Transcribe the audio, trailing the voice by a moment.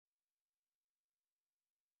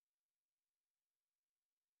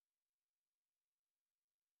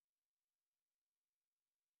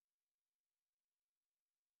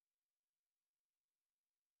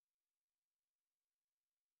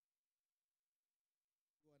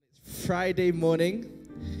Friday morning,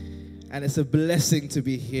 and it's a blessing to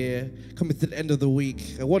be here, coming to the end of the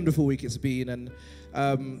week. A wonderful week it's been, and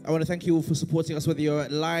I want to thank you all for supporting us, whether you're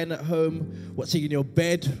at line at home, watching in your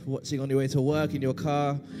bed, watching on your way to work, in your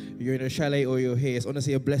car, you're in a chalet, or you're here. It's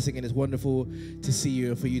honestly a blessing, and it's wonderful to see you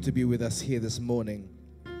and for you to be with us here this morning.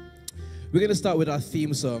 We're going to start with our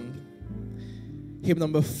theme song, hymn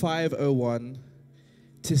number 501,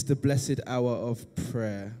 "'Tis the Blessed Hour of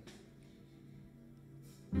Prayer."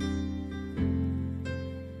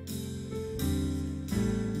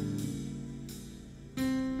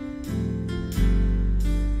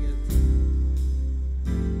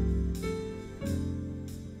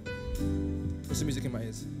 What's the music in my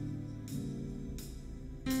ears?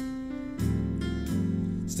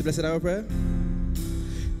 "'Tis the blessed hour of prayer."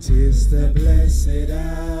 'Tis the blessed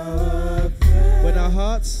hour of prayer. When our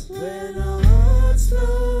hearts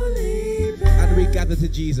slowly bend, and we gather to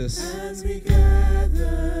Jesus. And we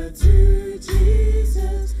gather to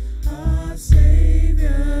Jesus, our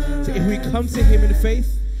Savior. So if we come to Him in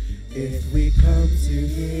faith,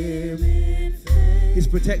 His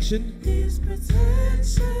protection.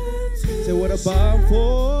 So what a balm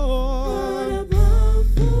for the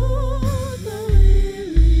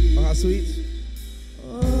weary. Oh, how sweet.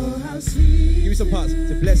 Oh, how sweet. Give me some parts.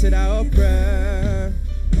 The blessed hour of prayer.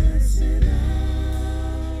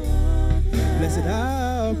 Blessed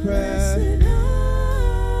hour of prayer.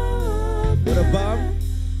 What a balm.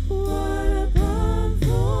 For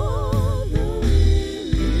the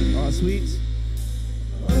weary. Oh, how sweet.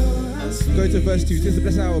 Go to verse 2. 'Tis the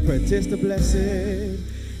blessed hour of prayer. 'Tis the blessed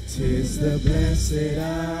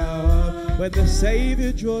hour when the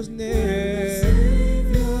Savior draws near.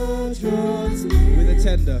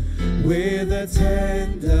 With a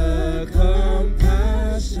tender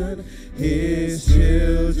compassion, His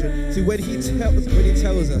children. See, when He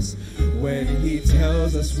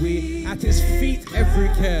tells us, we at His feet every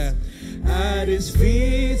care. At His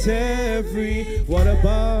feet every, what a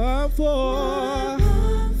balm for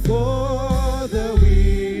the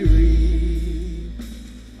weary.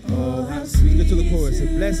 Oh, how sweet. Go to the chorus.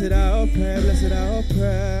 Blessed hour of prayer, blessed hour of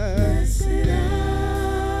prayer.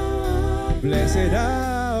 Blessed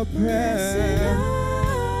hour of prayer.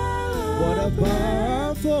 What a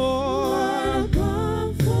balm for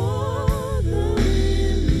the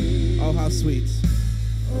weary. Oh, how sweet.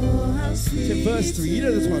 Oh, how sweet. So verse 3, you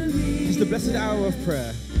know this one. It's the blessed hour of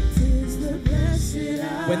prayer.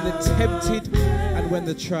 When the tempted and when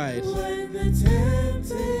the tried.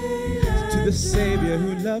 To the Savior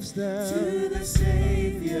who loves them.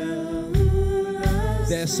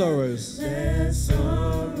 Their sorrows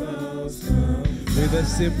come with a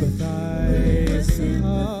sympathizing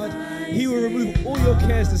heart. He will remove all your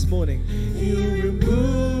cares this morning. He will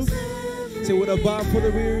remove. Say, what a balm for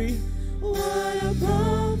the weary. What a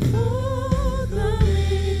balm for the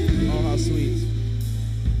weary. Oh, how sweet.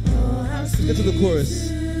 Oh, how sweet. Let's get to the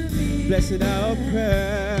chorus. Blessed hour of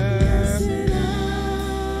prayer.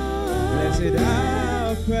 Blessed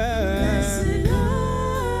hour of prayer.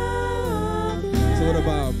 So what a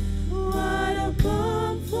balm. What a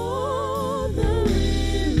balm for the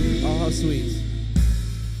weary. Oh, how sweet.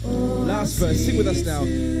 Last verse, sing with us now.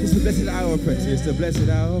 It's the blessed hour of prayer. It's the blessed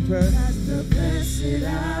hour of prayer. That's the blessed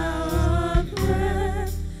hour of prayer.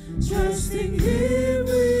 Trusting Him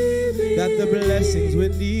we believe. That the blessings we're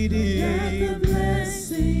needing,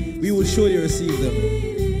 we will surely receive them.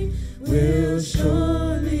 We'll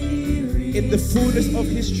surely receive. In the fullness of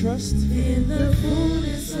His trust, in the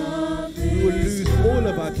fullness of His, we will lose all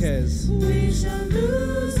of our cares. We shall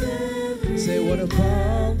lose everything. Say, what a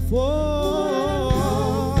balm for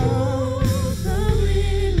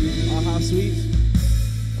sweet.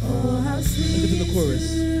 Oh, how sweet. Listen to the chorus.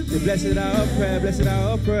 The blessed hour of prayer, blessed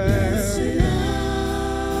hour of prayer.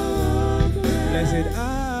 Blessed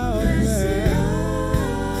hour of prayer.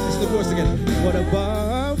 Listen to the chorus again. What a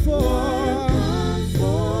balm for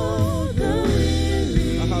the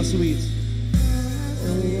weary. Oh, how sweet.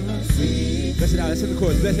 Oh, how sweet. Blessed hour, listen to the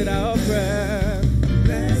chorus. Blessed hour of prayer.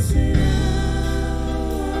 Blessed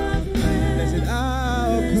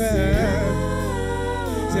hour of prayer.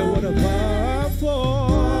 Say, what a balm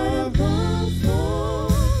for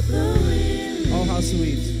the weary. Oh, how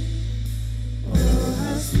sweet. Oh,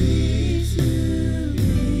 how sweet to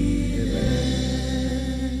be there.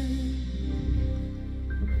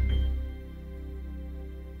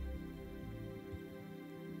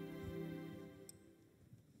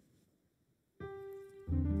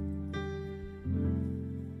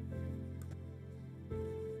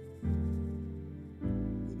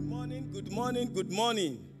 Good morning, good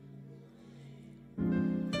morning.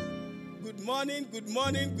 Good morning, good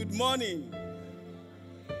morning, good morning.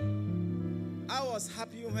 was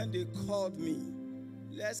happy when they called me.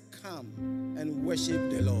 Let's come and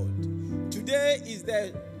worship the Lord. Today is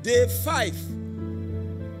the day 5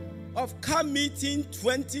 of camp meeting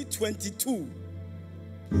 2022.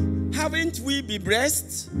 Haven't we been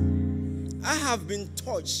blessed? I have been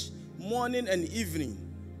touched morning and evening,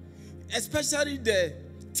 especially the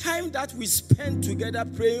time that we spend together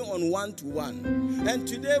praying on one-to-one. And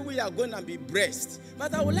today we are going to be blessed.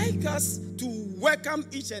 But I would like us to welcome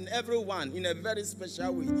each and every one in a very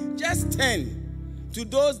special way. Just turn to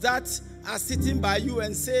those that are sitting by you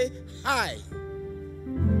and say hi.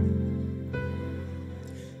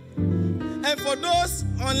 And for those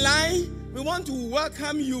online, we want to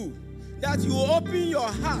welcome you, that you open your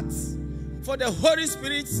hearts for the Holy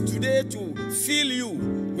Spirit today to fill you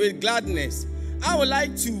with gladness. I would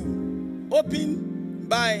like to open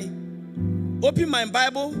my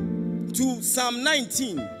Bible to Psalm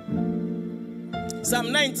 19.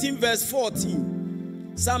 Psalm 19 verse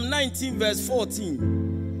 14. Psalm 19 verse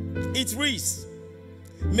 14. It reads,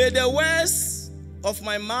 "May the words of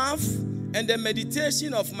my mouth and the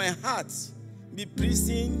meditation of my heart be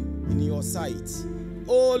pleasing in your sight.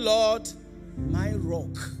 O Lord, my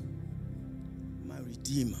rock, my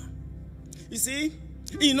redeemer." You see,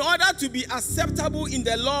 in order to be acceptable in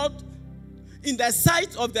the Lord, in the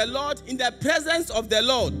sight of the Lord, in the presence of the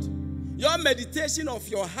Lord, your meditation of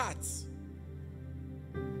your heart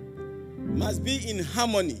must be in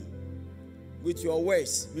harmony with your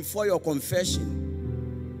words before your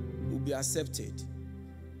confession will be accepted.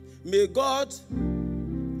 May God,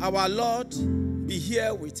 our Lord, be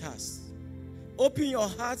here with us. Open your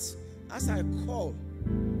hearts as I call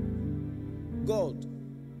God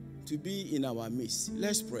to be in our midst.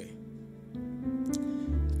 Let's pray.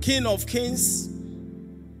 King of kings,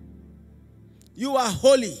 you are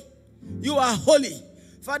holy. You are holy.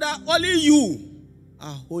 Father, only you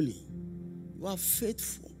are holy. You are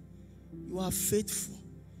faithful. You are faithful.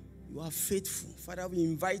 You are faithful. Father, we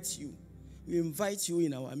invite you. We invite you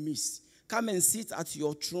in our midst. Come and sit at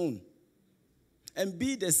your throne and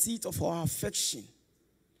be the seat of our affection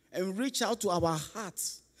and reach out to our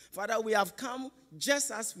hearts. Father, we have come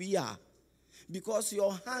just as we are because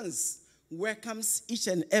your hands welcomes each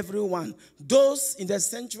and every one, those in the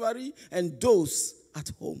sanctuary and those at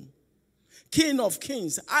home. King of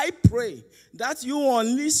kings, I pray that you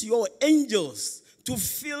unleash your angels to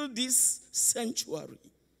fill this sanctuary.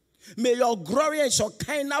 May your glory and your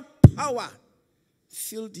kind of power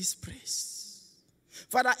fill this place.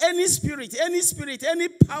 Father, any spirit, any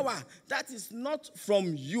power that is not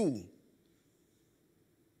from you,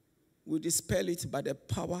 we dispel it by the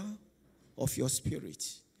power of your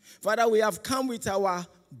spirit. Father, we have come with our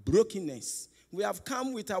brokenness. We have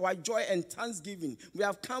come with our joy and thanksgiving. We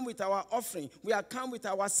have come with our offering. We have come with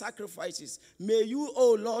our sacrifices. May you,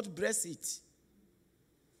 oh Lord, bless it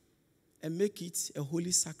and make it a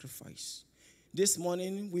holy sacrifice. This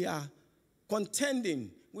morning, we are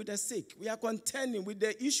contending with the sick. We are contending with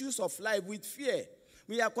the issues of life, with fear.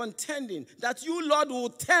 We are contending that you, Lord, will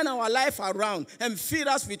turn our life around and fill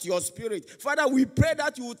us with your spirit. Father, we pray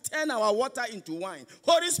that you will turn our water into wine.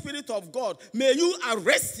 Holy Spirit of God, may you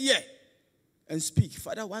arrest here and speak.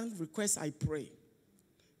 Father, one request I pray.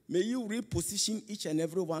 May you reposition each and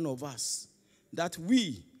every one of us that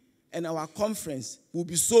we and our conference will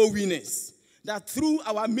be so winners that through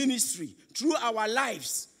our ministry, through our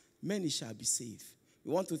lives, many shall be saved.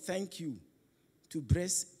 We want to thank you to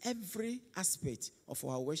bless every aspect of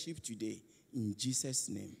our worship today. In Jesus'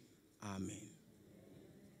 name, amen.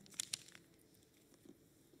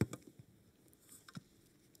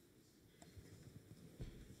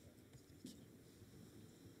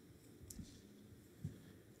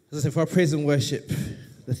 As I said, for our praise and worship,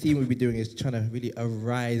 the theme we'll be doing is trying to really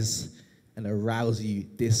arise and arouse you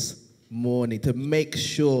this morning to make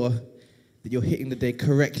sure that you're hitting the day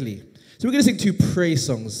correctly. So we're going to sing 2 praise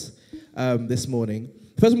songs this morning.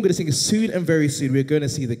 The first one we're going to sing is Soon and Very Soon. We're going to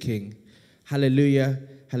see the King. Hallelujah,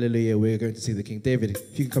 hallelujah, we're going to see the King. David,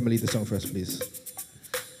 if you can come and lead the song for us, please.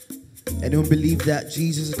 Anyone believe that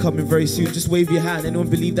Jesus is coming very soon? Just wave your hand. Anyone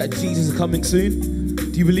believe that Jesus is coming soon?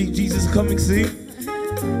 Do you believe Jesus is coming soon?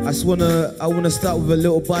 I wanna start with a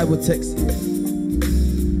little Bible text.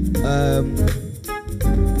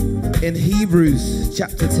 In Hebrews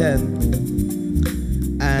chapter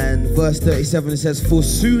 10 and verse 37, it says, "For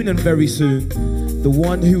soon and very soon, the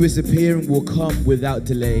one who is appearing will come without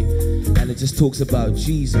delay." And it just talks about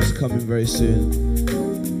Jesus coming very soon.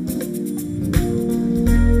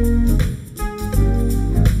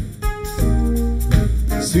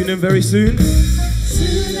 Soon and very soon.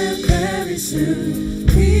 Soon and very soon,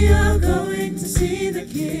 we are going to see the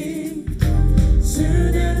King.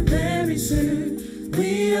 Soon and very soon,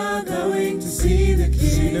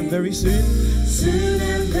 very soon. Soon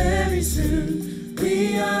and very soon,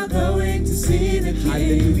 we are going to see the King.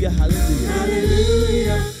 Hallelujah, hallelujah.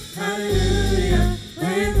 Hallelujah, hallelujah.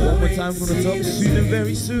 We're One more going time to from the see top. the Soon and King.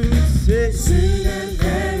 very soon. Say, Soon and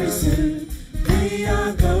very soon, we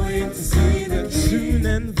are going to see the King. soon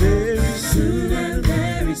and very soon. Soon and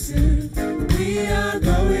very soon, we are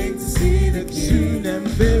going to see the King. Soon and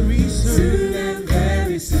very soon. Soon and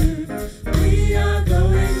very soon, we are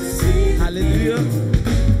going to see the Hallelujah. King.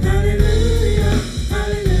 Hallelujah,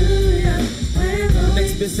 hallelujah. We're going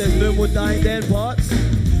Next bit says no more dying dead parts.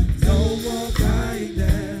 no more crying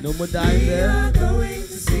there. No more dying We there. are going to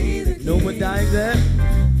see the King. No more dying there.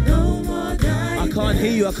 No more dying. I can't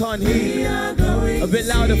hear you, I can't hear We you. are going A bit to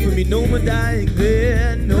louder see for me. the No more King. dying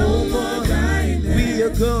there. No No more dying there. We are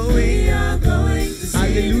going. We are going to see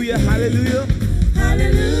Hallelujah, the King. hallelujah.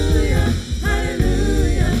 Hallelujah,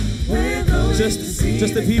 hallelujah. We're going to see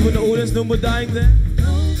Just the the people in the audience, no more dying there.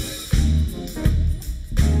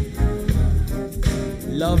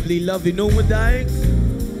 Lovely, lovely, no more dying.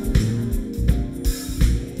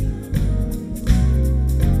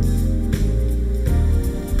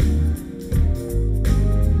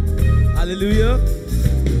 Hallelujah.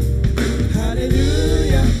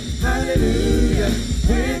 Hallelujah, hallelujah.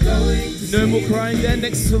 We're going to No see more the crying there.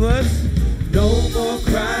 Next verse. No more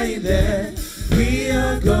crying there. We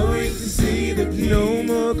are going to see the King. No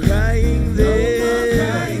more crying No more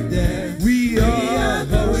there. crying there. We We are are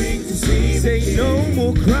going to see the say King. no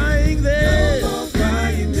more crying there. No more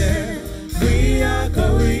crying there. We are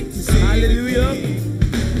going to see Hallelujah. the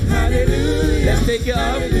King. Hallelujah. Let's take it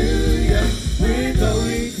up. Hallelujah. We're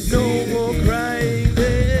going to see No the more King. crying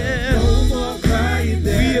there. No more crying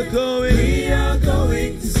there. We are going. We are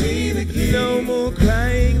going to see the King. No more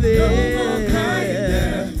crying there. No more crying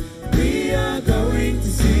there. We are going to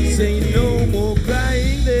see Say the King. no more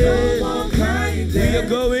crying there. No more crying We there. are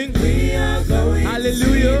going. We are going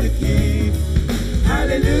Hallelujah. to see the King.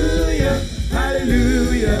 Hallelujah,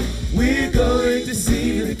 hallelujah. We're going to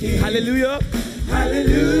see the King. Hallelujah.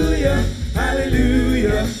 Hallelujah,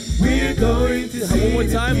 hallelujah. We're going to see One more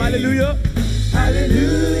time. the King. Hallelujah.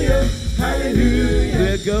 Hallelujah, hallelujah.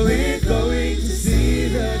 We're going. We're going to see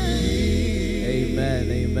the King.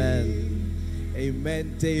 Amen. Amen.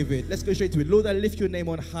 Amen, David. Let's go straight to it. Lord, I lift your name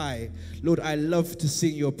on high. Lord, I love to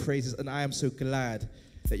sing your praises, and I am so glad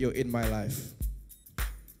that you're in my life.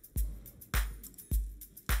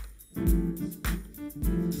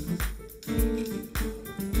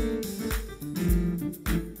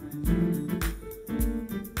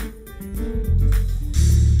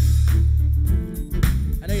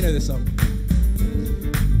 I know you know this song.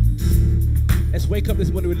 Let's wake up this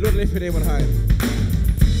morning with Lord, I lift your name on high.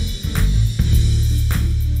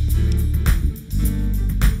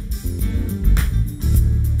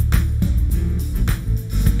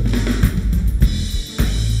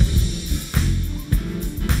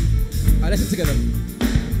 Listen together.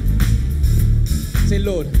 Say,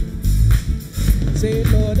 Lord. Say,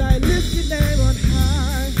 Lord, I lift your name on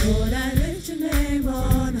high. Lord, I lift your name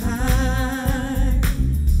on high.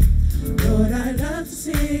 Lord, I love to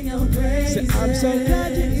sing your praises. Say, I'm so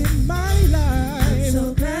glad you're in my life. I'm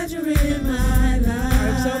so glad you're in my life.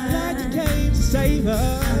 I'm so glad you came to save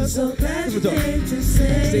us. I'm so glad you Come on, came to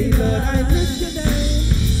save say, Lord, I us. lift your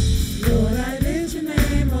name. Lord, I lift your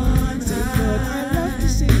name on Say, high. Lord, I love to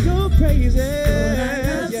sing your praises. Lord, I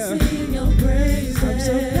love to sing your praises. I'm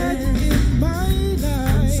so glad you're in my life.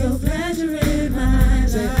 I'm so glad you're in my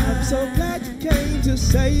Say, life. I'm so glad you came to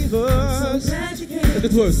save I'm us. so glad you came Look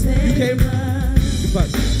at the words. to You save came. us. Good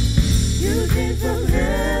parts. You came from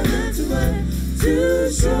heaven to earth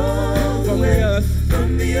to show From the way. the earth,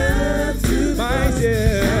 From the earth to the my cross.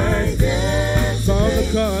 dear. My dear. From the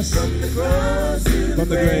cross, From the cross to from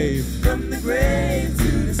the grave. From the grave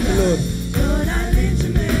to the sky. Lord. Lord, I lift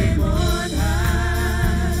your name on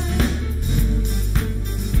high.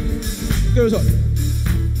 Goes on.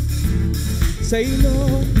 Say,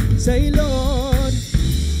 Lord, say, Lord.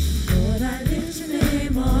 Lord, I lift your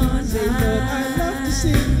name on Say, high. Lord, I love to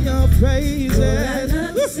sing your praises. Lord, I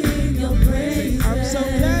love to sing your praises. I'm so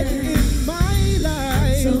glad you're in my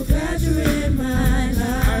life. So glad you're in my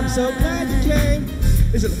life. I'm so glad you came.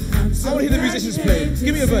 Listen, I'm so I want to hear the glad musicians you play. came to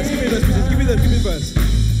Give me a verse, give me a verse, save musicians. Give me a verse.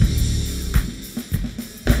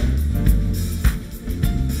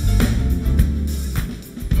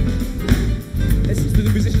 Listen to the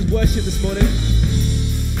musicians worship this morning.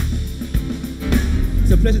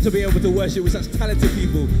 It's a pleasure to be able to worship with such talented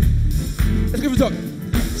people. Let's give it a talk.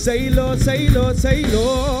 Say, Lord, say, Lord, say,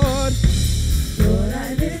 Lord. Lord,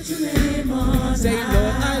 I lift your name on Say, high.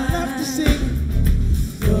 Lord, I love to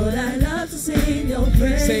sing. Lord, I love to sing your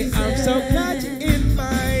praises. Say, I'm so glad you're in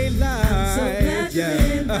my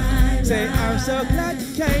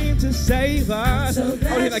save us. So I want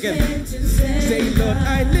to hear that again. came to save Say, Lord,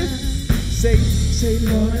 I lift. Say,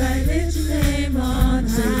 Lord, I lift your name on high.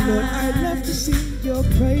 Say, Lord, I love to sing your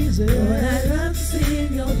praises. Lord, I love to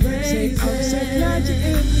sing your praises. Say, I'm so glad you're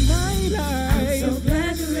in my life. I'm so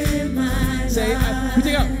glad you're in my life. Say,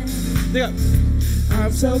 dig up.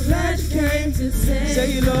 I'm so glad you came to save.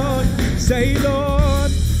 Say, Lord, say,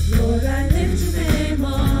 Lord. Lord, I lift your name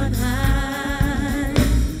on high.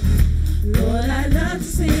 Lord, I love to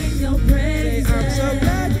sing your praises. Say, I'm so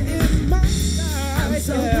glad you're in my life. I'm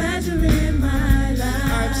so glad you're in my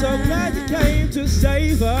life. I'm so glad you came to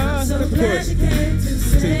save us. I'm so glad you came to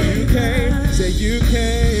save us. Say you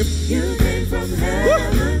came. You came from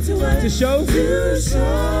heaven to earth to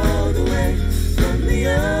show the way from the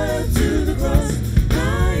earth to the cross.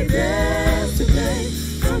 My death to pay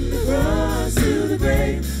from the cross to the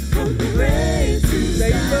grave, from the grave to the Say,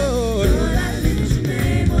 sky. Lord, Lord, I lift your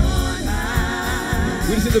name on high.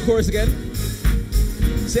 we sing the chorus again.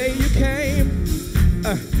 Say you came.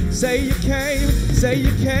 Say you came. Say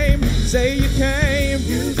you came. Say you came.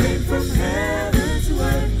 You came from heaven to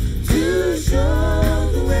earth to show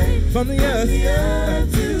the way From the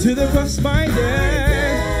earth to the cross, my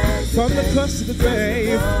death. From the cross to the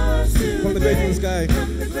grave. From the grave to the sky.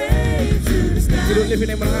 You don't lift your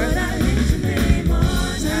name on high.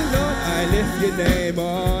 Say, Lord, I lift your name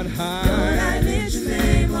on high.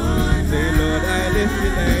 Say, Lord, I lift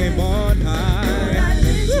your name on high.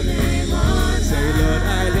 Say, Lord,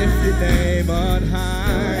 I lift your name on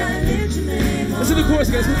high. Listen to the chorus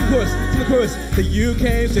again. Listen to the chorus. Listen to the chorus. Say you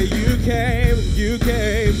came. Say you came. You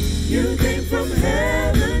came. You came from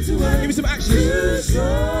heaven to earth. Give me some action.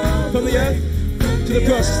 From the earth to the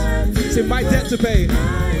cross. Say my debt to pay.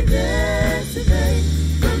 My debt to pay.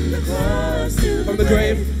 From the cross to From the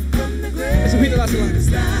grave. From the grave. Let's repeat the last one.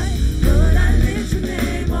 Lord, I lift your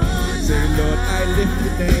name on. Say, Lord, I lift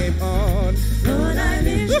your name on. Lord, I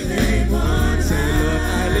lift your name on. Say, Lord,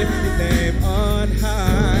 I lift your name on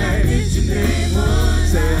high.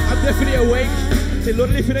 Say, I'm definitely awake. Say, Lord,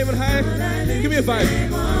 I lift your name on high. Give me a vibe.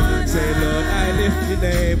 Say, Lord, I lift your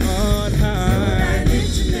name on high.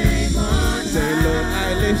 Say, Lord,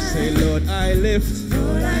 I lift. Say, Lord, I lift.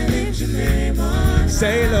 Lord, I lift your name on.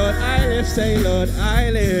 Say, Lord, I lift. Say, Lord, I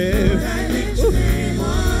lift.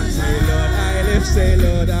 Say, Lord, I lift. Say,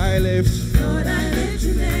 Lord, I lift. Lord, I lift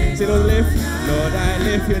your name. Say, Lord, lift. Lord, I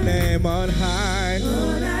lift your name on high.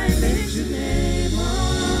 Lord, I lift your name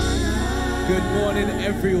on high. Good morning,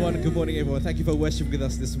 everyone. Good morning, everyone. Thank you for worshiping with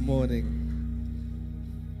us this morning.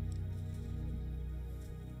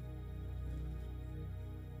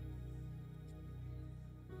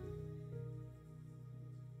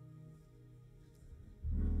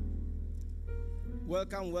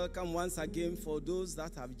 Welcome once again for those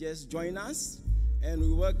that have just joined us. And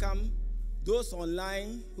we welcome those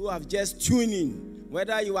online who have just tuned in.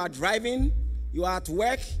 Whether you are driving, you are at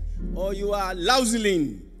work, or you are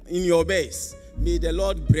lounging in your base. May the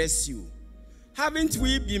Lord bless you. Haven't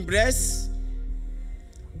we been blessed?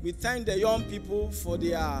 We thank the young people for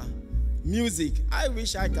their music. I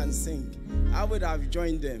wish I can sing. I would have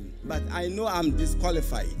joined them, but I know I'm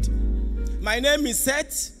disqualified. My name is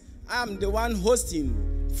Seth. I'm the one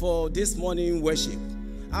hosting for this morning worship.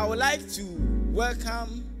 I would like to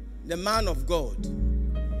welcome the man of God.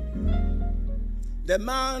 The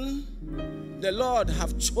man the Lord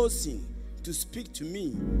have chosen to speak to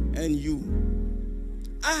me and you.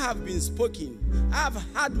 I have been spoken. I have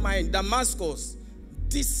had my Damascus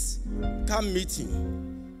this camp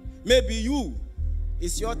meeting. Maybe you,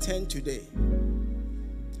 it's your turn today.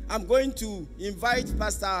 I'm going to invite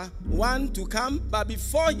Pastor Juan to come, but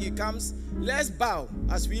before he comes, let's bow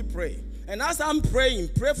as we pray. And as I'm praying,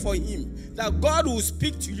 pray for him, that God will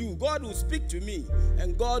speak to you, God will speak to me,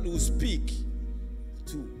 and God will speak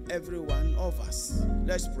to every one of us.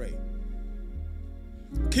 Let's pray.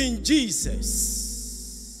 King Jesus,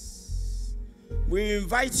 we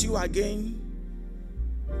invite you again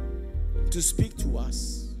to speak to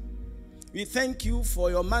us. We thank you for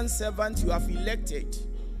your manservant you have elected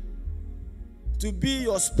to be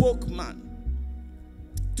your spokesman,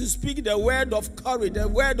 to speak the word of courage, the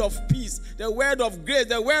word of peace, the word of grace,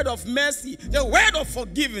 the word of mercy, the word of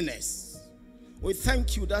forgiveness. We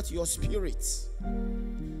thank you that your spirit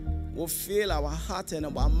will fill our heart and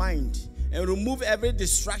our mind and remove every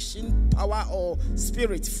distraction, power, or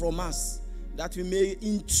spirit from us, that we may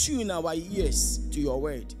in tune our ears to your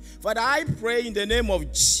word. Father, I pray in the name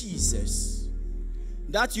of Jesus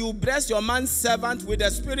that you bless your manservant with the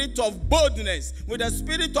spirit of boldness, with the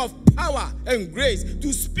spirit of power and grace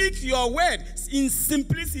to speak your word in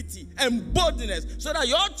simplicity and boldness so that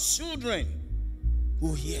your children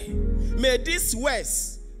will hear. May these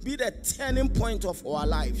words be the turning point of our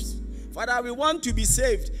lives. Father, we want to be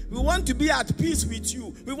saved. We want to be at peace with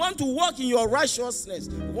you. We want to walk in your righteousness.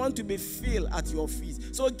 We want to be filled at your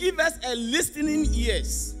feet. So give us a listening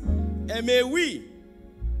ears. And may we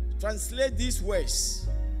translate these words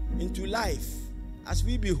into life as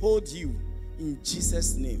we behold you. In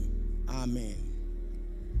Jesus' name, amen.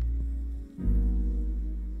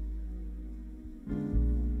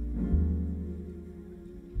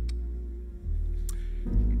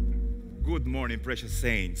 Good morning, precious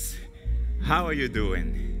saints. How are you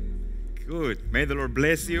doing? Good. May the Lord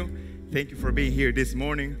bless you. Thank you for being here this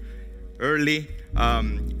morning early.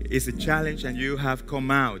 It's a challenge and you have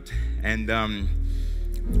come out, and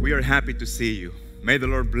we are happy to see you. May the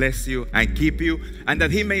Lord bless you and keep you, and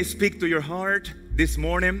that He may speak to your heart this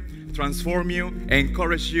morning, transform you,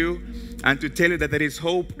 encourage you, and to tell you that there is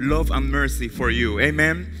hope, love, and mercy for you.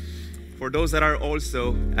 Amen. For those that are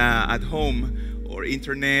also at home or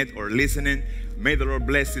internet or listening, may the Lord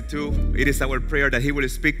bless you too. It is our prayer that He will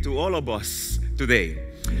speak to all of us today.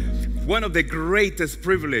 One of the greatest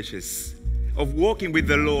privileges of walking with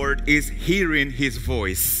the Lord is hearing His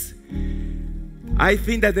voice. I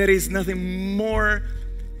think that there is nothing more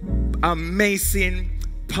amazing,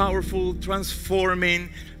 powerful, transforming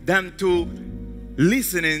than to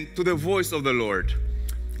listening to the voice of the Lord.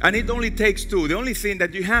 And it only takes two. The only thing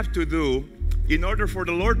that you have to do in order for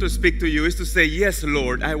the Lord to speak to you is to say, yes,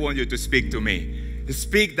 Lord, I want you to speak to me.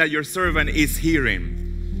 Speak that your servant is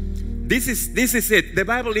hearing. This is it. The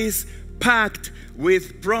Bible is packed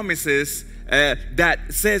with promises that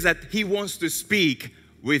says that He wants to speak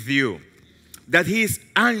with you. That He is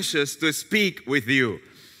anxious to speak with you.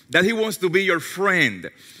 That He wants to be your friend.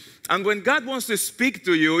 And when God wants to speak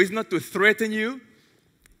to you, it's not to threaten you.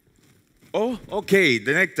 Oh, okay,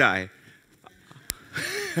 the necktie.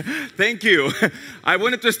 Thank you. I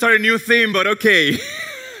wanted to start a new theme, but okay.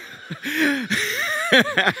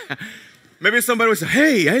 Maybe somebody will say,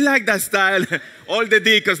 hey, I like that style. All the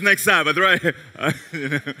deacons next Sabbath, right?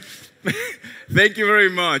 Thank you very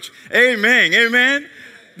much. Amen, amen.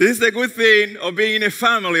 This is the good thing of being in the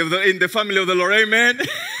family of the Lord. Amen.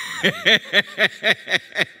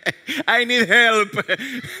 I need help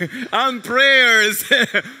and prayers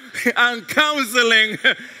and counseling,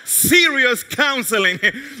 serious counseling.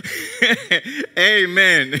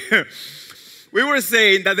 Amen. We were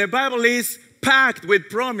saying that the Bible is packed with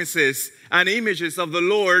promises and images of the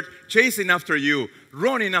Lord chasing after you,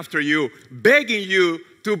 running after you, begging you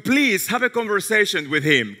to please have a conversation with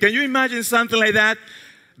Him. Can you imagine something like that?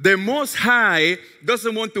 The Most High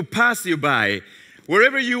doesn't want to pass you by.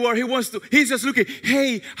 Wherever you are, He's just looking,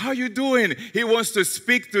 hey, how you doing? He wants to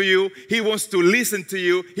speak to you. He wants to listen to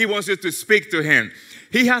you. He wants you to speak to Him.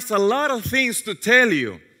 He has a lot of things to tell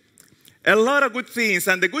you. A lot of good things.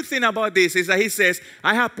 And the good thing about this is that He says,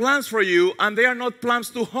 I have plans for you, and they are not plans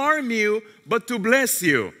to harm you, but to bless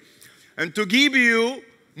you. And to give you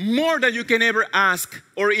more than you can ever ask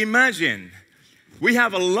or imagine. We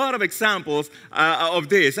have a lot of examples of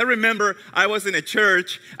this. I remember I was in a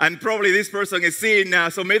church, and probably this person is seeing now,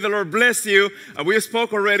 so may the Lord bless you. We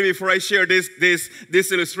spoke already before I shared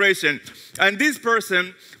this illustration. And this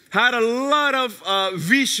person had a lot of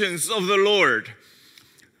visions of the Lord.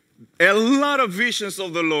 A lot of visions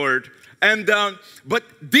of the Lord. And but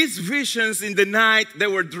these visions in the night, they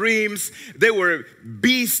were dreams, they were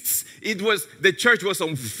beasts. The church was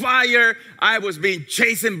on fire. I was being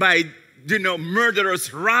chased by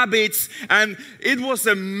murderous rabbits, and it was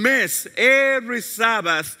a mess. Every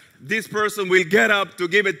Sabbath, this person will get up to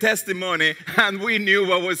give a testimony, and we knew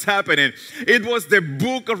what was happening. It was the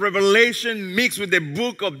book of Revelation mixed with the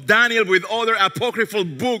book of Daniel with other apocryphal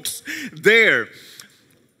books there.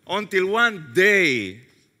 Until one day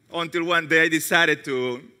I decided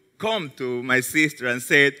to come to my sister and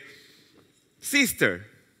said, sister,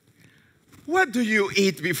 what do you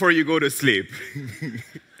eat before you go to sleep?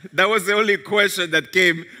 That was the only question that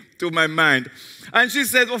came to my mind. And she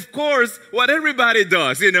said, of course, what everybody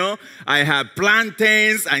does, I have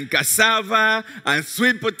plantains and cassava and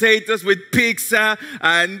sweet potatoes with pizza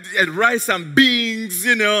and rice and beans,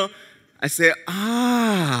 I said,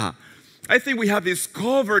 I think we have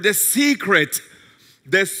discovered the secret,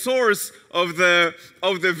 the source of the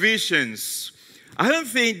visions. I don't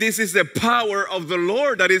think this is the power of the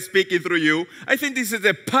Lord that is speaking through you. I think this is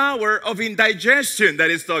the power of indigestion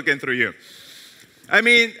that is talking through you. I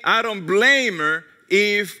mean, I don't blame her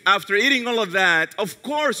if after eating all of that, of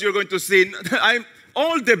course you're going to see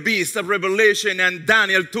all the beasts of Revelation and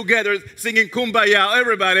Daniel together singing Kumbaya,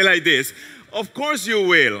 everybody like this. Of course you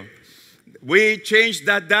will. We changed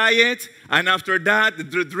that diet, and after that,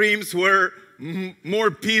 the dreams were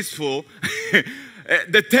more peaceful.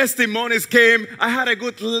 The testimonies came. I had a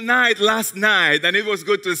good night last night, and it was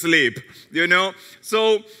good to sleep, you know.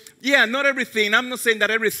 So, yeah, not everything. I'm not saying that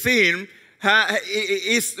everything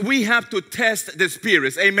we have to test the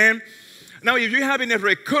spirits. Amen. Now, if you're having a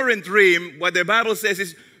recurrent dream, what the Bible says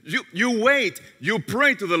is, you wait, you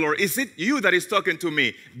pray to the Lord. Is it you that is talking to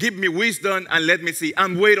me? Give me wisdom and let me see,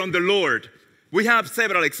 and wait on the Lord. We have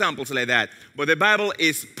several examples like that. But the Bible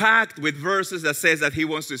is packed with verses that says that he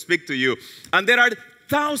wants to speak to you. And there are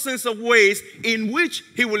thousands of ways in which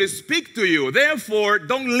he will speak to you. Therefore,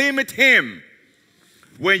 don't limit him.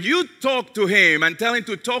 When you talk to him and tell him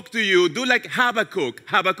to talk to you, do like Habakkuk.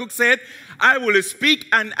 Habakkuk said, I will speak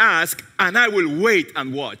and ask, and I will wait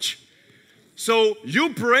and watch. So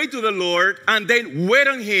you pray to the Lord and then wait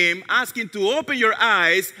on him, ask him to open your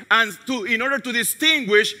eyes and in order to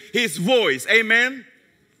distinguish his voice. Amen?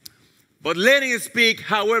 But let him speak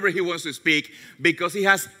however he wants to speak, because he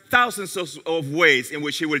has thousands of ways in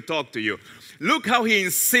which he will talk to you. Look how he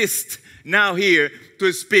insists now here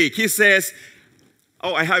to speak. He says,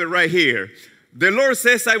 oh, I have it right here. The Lord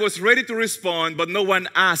says, I was ready to respond, but no one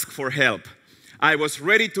asked for help. I was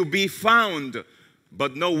ready to be found,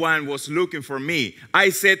 but no one was looking for me.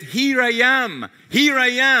 I said, here I am,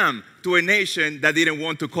 to a nation that didn't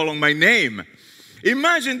want to call on my name.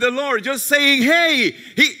 Imagine the Lord just saying, hey,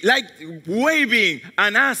 like waving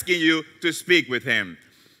and asking you to speak with him.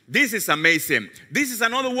 This is amazing. This is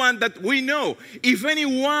another one that we know. If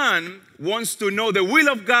anyone wants to know the will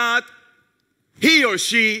of God, he or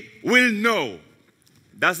she will know.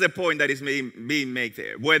 That's the point that is being made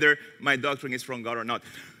there, whether my doctrine is from God or not.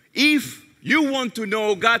 If you want to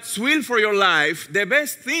know God's will for your life, the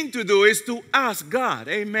best thing to do is to ask God.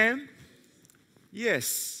 Amen?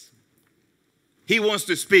 Yes. He wants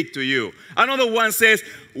to speak to you. Another one says,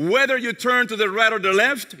 whether you turn to the right or the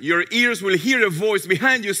left, your ears will hear a voice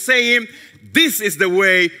behind you saying, this is the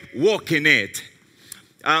way, walk in it.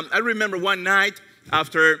 I remember one night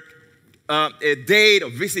after a day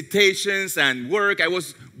of visitations and work, I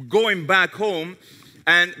was going back home,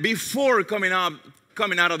 and before coming out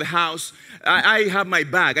of the house, I have my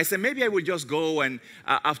bag. I said, maybe I will just go and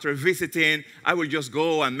after visiting, I will just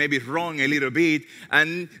go and maybe run a little bit.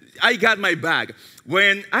 And I got my bag.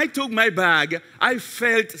 When I took my bag, I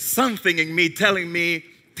felt something in me telling me,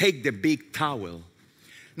 take the big towel.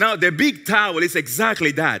 Now, the big towel is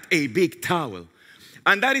exactly that, a big towel.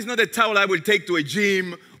 And that is not a towel I will take to a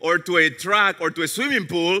gym or to a track or to a swimming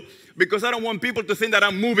pool, because I don't want people to think that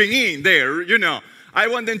I'm moving in there, you know. I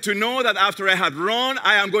want them to know that after I have run,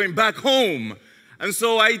 I am going back home. And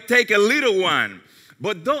so I take a little one.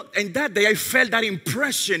 But and that day I felt that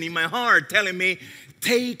impression in my heart telling me,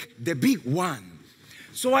 take the big one.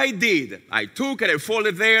 So I did. I took it, I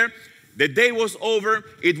folded there. The day was over.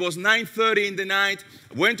 It was 9:30 in the night.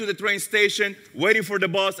 Went to the train station, waiting for the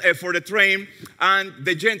bus, for the train. And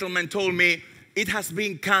the gentleman told me, it has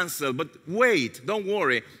been canceled, but wait, don't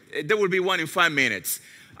worry. There will be one in 5 minutes.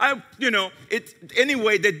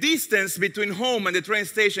 Anyway, the distance between home and the train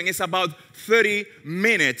station is about 30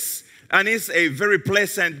 minutes. And it's a very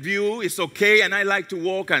pleasant view. It's okay. And I like to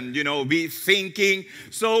walk and, be thinking.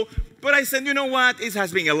 But I said, you know what? It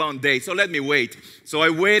has been a long day, so let me wait. So I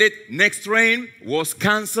waited. Next train was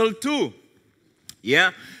canceled too.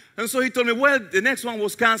 Yeah. And so he told me, well, the next one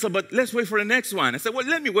was canceled, but let's wait for the next one. I said, well,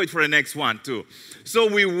 let me wait for the next one too.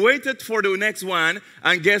 So we waited for the next one.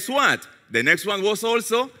 And guess what? The next one was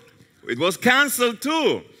it was canceled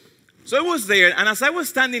too. So I was there, and as I was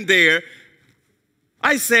standing there,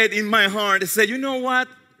 I said in my heart, I said, you know what,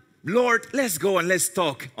 Lord, let's go and let's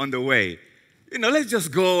talk on the way. Let's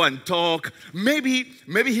just go and talk. Maybe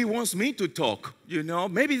he wants me to talk,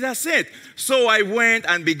 maybe that's it. So I went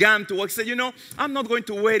and began to walk. I said, I'm not going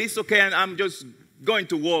to wait, it's okay, and I'm just going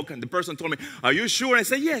to walk. And the person told me, are you sure? I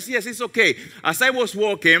said, yes, it's okay. As I was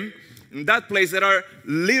walking, in that place, there are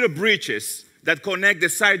little bridges that connect the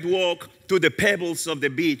sidewalk to the pebbles of the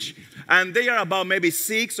beach. And they are about maybe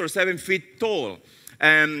 6 or 7 feet tall.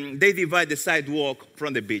 And they divide the sidewalk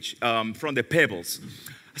from the beach, from the pebbles.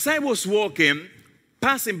 As I was walking,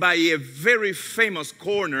 passing by a very famous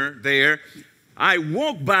corner there, I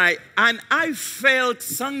walked by and I felt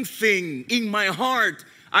something in my heart.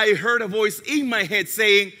 I heard a voice in my head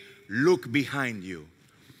saying, look behind you.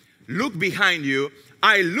 Look behind you.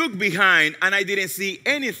 I looked behind and I didn't see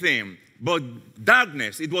anything but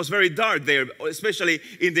darkness. It was very dark there, especially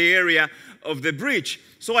in the area of the bridge.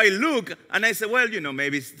 So I looked and I said, well,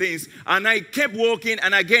 maybe it's things. And I kept walking,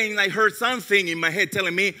 and again I heard something in my head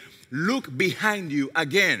telling me, look behind you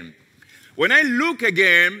again. When I look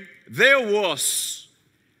again, there was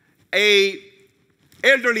an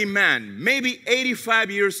elderly man, maybe 85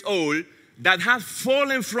 years old, that had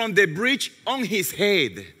fallen from the bridge on his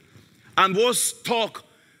head and was stuck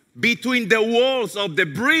between the walls of the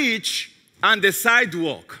bridge and the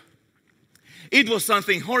sidewalk. It was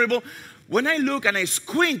something horrible. When I look and I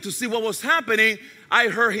squint to see what was happening, I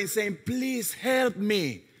heard him saying, "Please help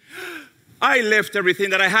me." I left everything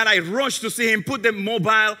that I had. I rushed to see him, put the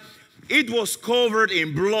mobile. It was covered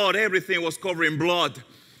in blood. Everything was covered in blood.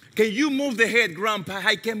 "Can you move the head, Grandpa?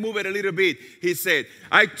 I can move it a little bit," he said.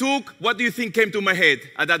 I took, what do you think came to my head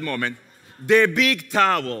at that moment? The big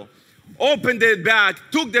towel. Opened the bag,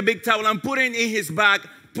 took the big towel and put it in his bag,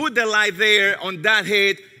 put the light there on that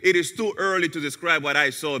head. It is too early to describe what I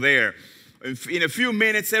saw there. In a few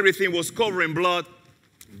minutes, everything was covered in blood.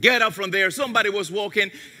 Get up from there. Somebody was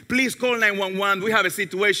walking. "Please call 911. We have a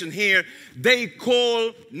situation here." They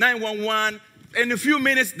call 911. In a few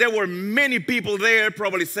minutes, there were many people there,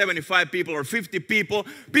 probably 75 people or 50 people.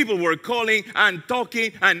 People were calling and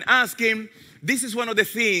talking and asking. This is one of the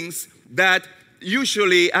things that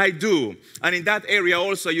usually I do. And in that area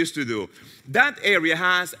also I used to do. That area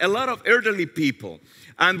has a lot of elderly people.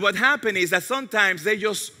 And what happened is that sometimes they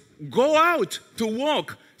just go out to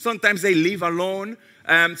walk. Sometimes they live alone.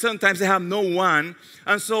 Sometimes they have no one.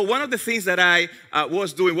 And so one of the things that I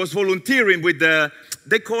was doing was volunteering with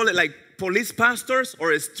they call it like police pastors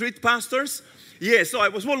or street pastors. Yeah, so I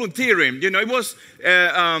was volunteering. It was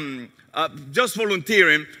just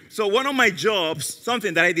volunteering. So one of my jobs,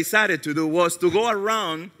 something that I decided to do, was to go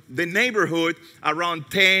around the neighborhood around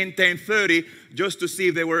 10:30, just to see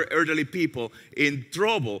if there were elderly people in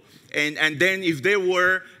trouble. And then if there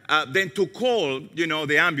were, then to call,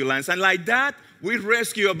 the ambulance. And like that, we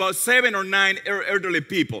rescue about 7 or 9 elderly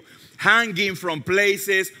people, hanging from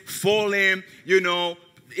places, falling,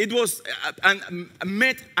 It was, I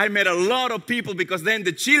met a lot of people, because then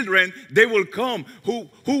the children, they will come. Who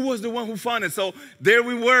was the one who found it? So there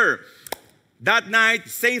we were. That night,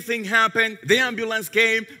 same thing happened. The ambulance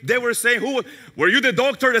came. They were saying, were you the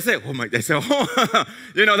doctor? They said, they said,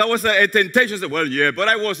 that was a temptation. I said, well, yeah, but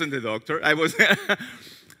I wasn't the doctor. I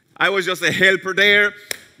was just a helper there.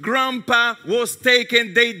 Grandpa was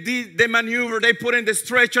taken. They did the maneuver. They put in the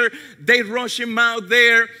stretcher. They rushed him out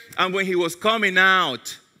there. And when he was coming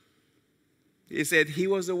out, he said, he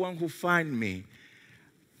was the one who found me.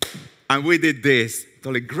 And we did this.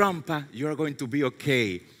 Told him, Grandpa, you're going to be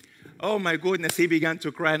okay. Oh my goodness, he began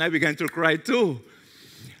to cry, and I began to cry too.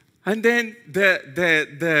 And then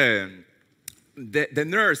the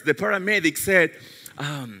nurse, the paramedic said,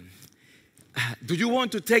 do you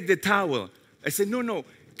want to take the towel? I said, no,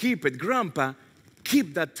 keep it. Grandpa,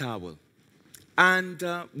 keep that towel. And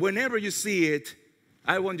whenever you see it,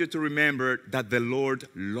 I want you to remember that the Lord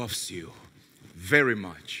loves you very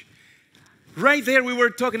much. Right there we were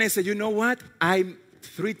talking. I said, you know what?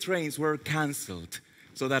 3 trains were canceled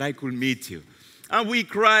so that I could meet you. And we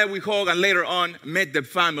cried, we hugged, and later on met the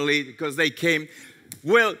family because they came.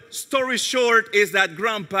 Well, story short is that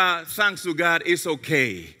Grandpa, thanks to God, is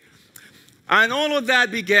okay. And all of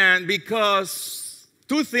that began because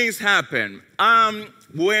 2 things happened.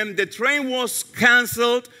 When the train was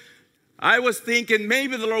canceled, I was thinking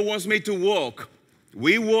maybe the Lord wants me to walk.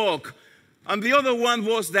 We walk. And the other one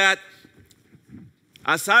was that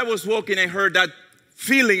as I was walking, I heard that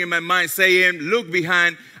feeling in my mind saying, look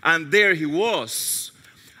behind, and there he was.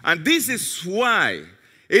 And this is why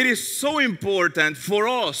it is so important for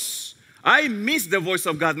us. I miss the voice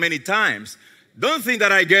of God many times. Don't think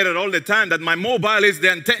that I get it all the time, that my mobile is the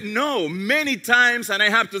antenna. No, many times, and I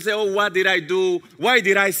have to say, oh, what did I do? Why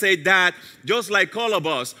did I say that? Just like all of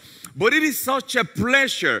us. But it is such a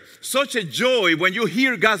pleasure, such a joy when you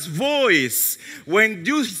hear God's voice, when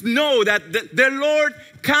you know that the Lord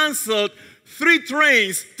canceled 3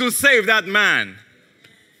 trains to save that man.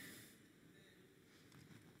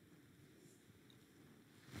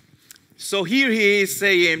 So here he is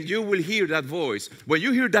saying, you will hear that voice. When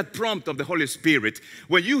you hear that prompt of the Holy Spirit,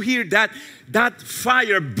 when you hear that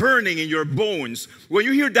fire burning in your bones, when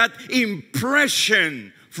you hear that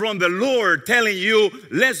impression from the Lord telling you,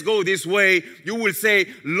 let's go this way, you will say,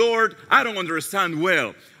 Lord, I don't understand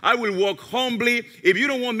well. I will walk humbly. If you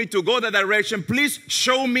don't want me to go that direction, please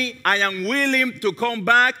show me. I am willing to come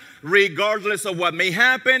back regardless of what may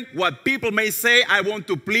happen, what people may say. I want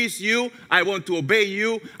to please you. I want to obey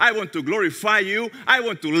you. I want to glorify you. I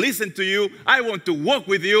want to listen to you. I want to walk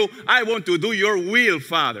with you. I want to do your will,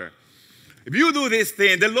 Father. If you do this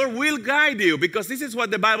thing, the Lord will guide you, because this is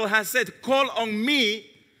what the Bible has said. Call on me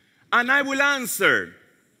and I will answer.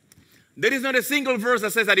 There is not a single verse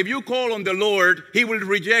that says that if you call on the Lord, he will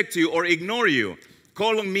reject you or ignore you.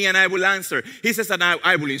 Call on me and I will answer. He says that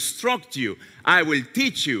I will instruct you, I will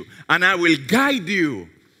teach you, and I will guide you.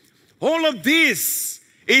 All of this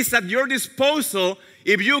is at your disposal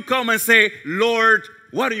if you come and say, Lord,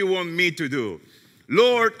 what do you want me to do?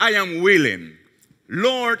 Lord, I am willing.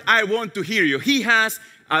 Lord, I want to hear you. He has,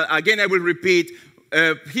 again, I will repeat,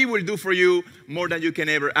 He will do for you more than you can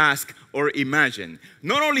ever ask or imagine.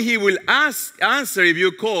 Not only He will answer if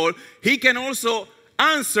you call, He can also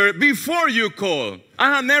answer before you call.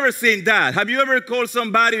 I have never seen that. Have you ever called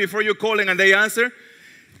somebody before you're calling and they answer?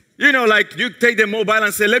 You know, like you take the mobile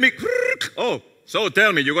and say, let me, oh, so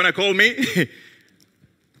tell me, you're going to call me?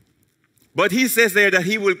 But He says there that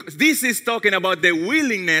He will, this is talking about the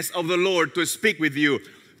willingness of the Lord to speak with you,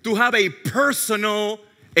 to have a personal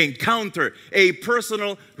encounter, a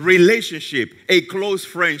personal relationship, a close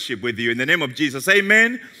friendship with you in the name of Jesus.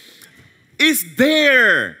 Amen. It's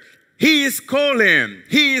there. He is calling.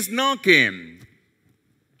 He is knocking.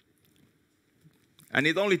 And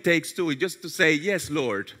it only takes two, just to say, yes,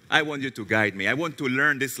 Lord, I want you to guide me. I want to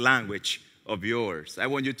learn this language of yours. I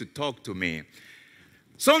want you to talk to me.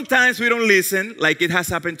 Sometimes we don't listen, like it has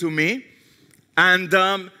happened to me. And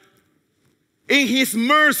in His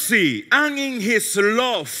mercy and in His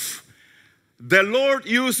love, the Lord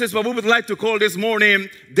uses what we would like to call this morning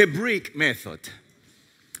the brick method.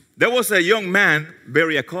 There was a young man,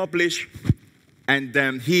 very accomplished,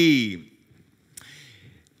 and he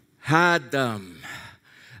had,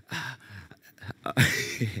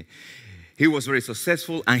 he was very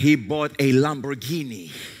successful, and he bought a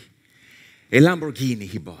Lamborghini. A Lamborghini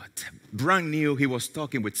he bought. Brand new. He was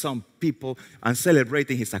talking with some people and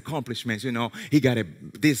celebrating his accomplishments. You know, he got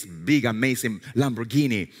this big, amazing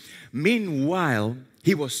Lamborghini. Meanwhile,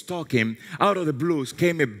 he was talking, out of the blues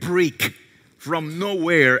came a brick from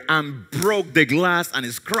nowhere and broke the glass and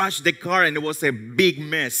scratched the car, and it was a big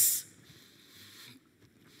mess.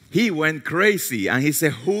 He went crazy and he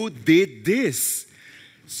said, who did this?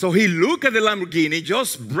 So he looked at the Lamborghini,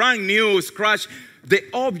 just brand new, scratched, the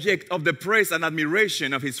object of the praise and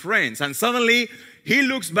admiration of his friends. And suddenly he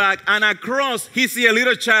looks back, and across he sees a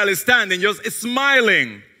little child standing, just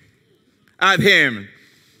smiling at him.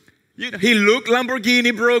 You know, he looked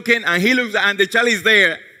Lamborghini broken, and he looks, and the child is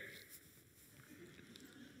there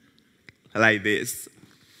like this.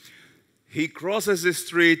 He crosses the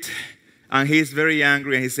street and he's very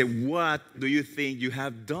angry, and he said, what do you think you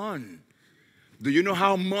have done? Do you know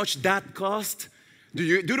how much that cost?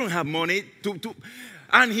 You don't have money to.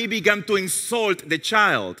 And he began to insult the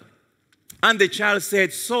child. And the child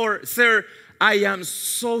said, sir, I am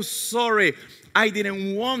so sorry. I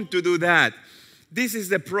didn't want to do that. This is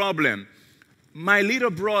the problem. My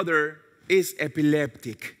little brother is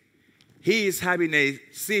epileptic. He is having a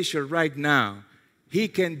seizure right now. He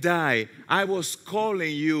can die. I was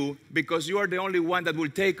calling you because you are the only one that will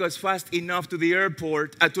take us fast enough to the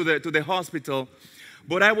airport, to the hospital.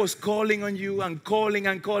 But I was calling on you and calling,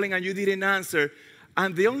 and you didn't answer.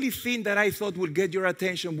 And the only thing that I thought would get your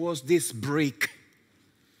attention was this brick.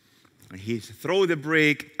 And he threw the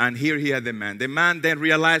brick, and here he had the man. The man then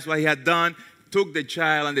realized what he had done, took the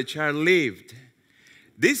child, and the child lived.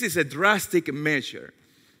 This is a drastic measure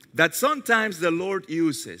that sometimes the Lord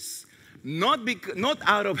uses, not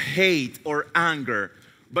out of hate or anger,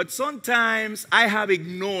 but sometimes I have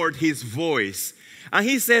ignored His voice. And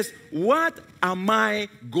He says, what am I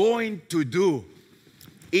going to do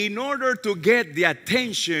in order to get the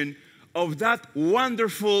attention of that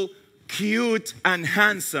wonderful, cute, and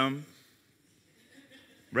handsome,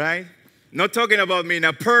 right? Not talking about me,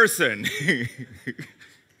 a person.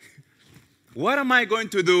 What am I going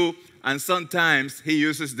to do? And sometimes He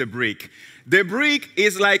uses the brick. The brick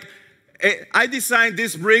is like, I designed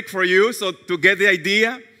this brick for you, so to get the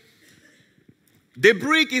idea. The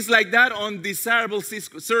brick is like that undesirable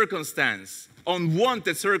circumstance,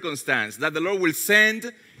 unwanted circumstance that the Lord will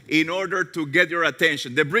send in order to get your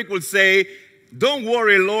attention. The brick will say, don't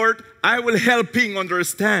worry, Lord, I will help him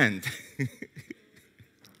understand.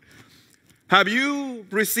 Have you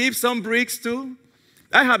received some bricks too?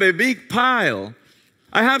 I have a big pile.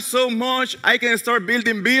 I have so much, I can start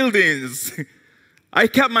building buildings. I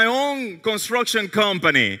kept my own construction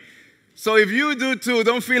company. So if you do too,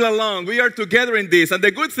 don't feel alone. We are together in this. And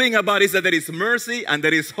the good thing about it is that there is mercy, and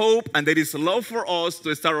there is hope, and there is love for us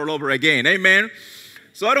to start all over again. Amen?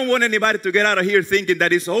 So I don't want anybody to get out of here thinking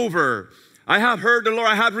that it's over. I have heard the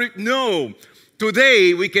Lord. No.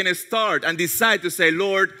 Today we can start and decide to say,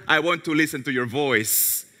 Lord, I want to listen to your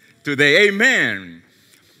voice today. Amen.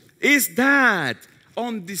 Is that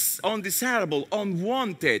undesirable,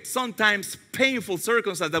 unwanted, sometimes painful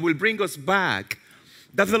circumstance that will bring us back,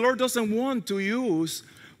 that the Lord doesn't want to use,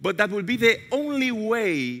 but that will be the only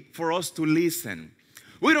way for us to listen,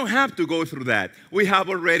 We don't have to go through that. We have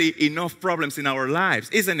already enough problems in our lives,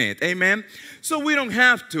 isn't it? Amen? So we don't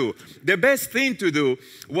have to. The best thing to do,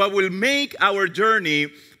 what will make our journey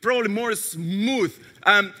probably more smooth,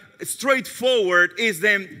 straightforward, is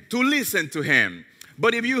then to listen to Him.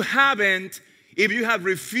 But if you have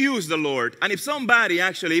refused the Lord, and if somebody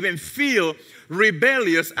actually even feel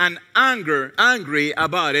rebellious and angry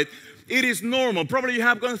about it, it is normal. Probably you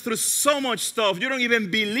have gone through so much stuff, you don't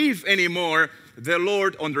even believe anymore. The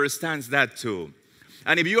Lord understands that too.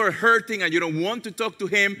 And if you are hurting and you don't want to talk to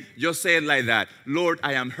Him, just say it like that. Lord,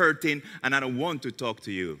 I am hurting and I don't want to talk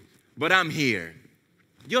to you, but I'm here.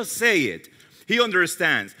 Just say it. He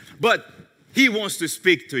understands, but He wants to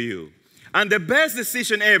speak to you. And the best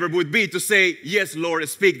decision ever would be to say, yes, Lord,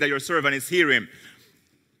 speak, that your servant is hearing,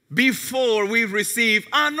 before we receive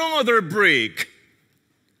another brick.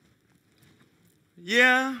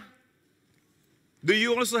 Yeah. Do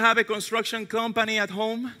you also have a construction company at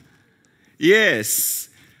home? Yes.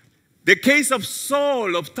 The case of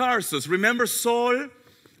Saul of Tarsus. Remember, Saul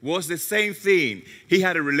was the same thing. He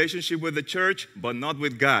had a relationship with the church, but not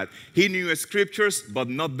with God. He knew scriptures, but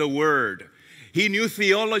not the word. He knew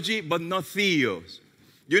theology, but not theos.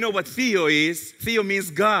 You know what theo is? Theo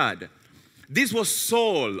means God. This was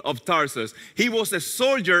Saul of Tarsus. He was a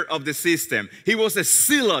soldier of the system. He was a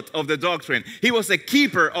zealot of the doctrine. He was a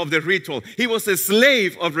keeper of the ritual. He was a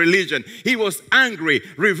slave of religion. He was angry,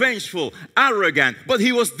 revengeful, arrogant, but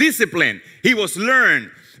he was disciplined. He was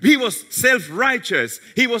learned. He was self-righteous.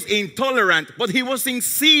 He was intolerant, but he was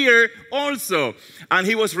sincere also. And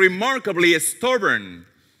he was remarkably stubborn.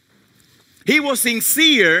 He was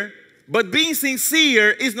sincere, but being sincere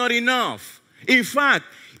is not enough. In fact,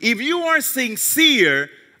 if you are sincere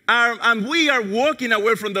and we are walking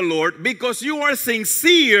away from the Lord, because you are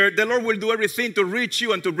sincere, the Lord will do everything to reach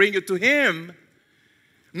you and to bring you to Him.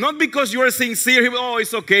 Not because you are sincere, oh,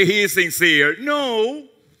 it's okay, He is sincere. No.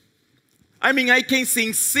 I mean, I can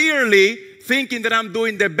sincerely, thinking that I'm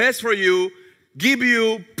doing the best for you, give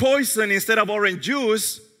you poison instead of orange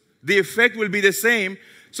juice. The effect will be the same.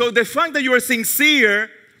 So the fact that you are sincere,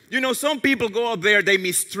 you know, some people go out there, they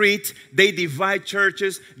mistreat, they divide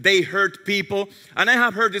churches, they hurt people. And I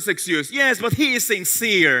have heard this excuse, yes, but he is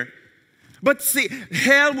sincere. But see,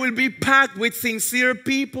 hell will be packed with sincere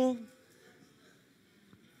people.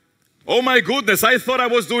 Oh my goodness, I thought I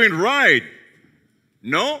was doing right.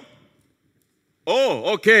 No?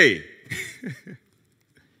 Oh, okay.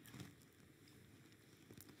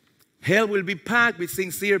 Hell will be packed with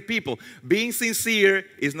sincere people. Being sincere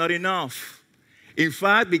is not enough. In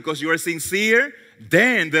fact, because you are sincere,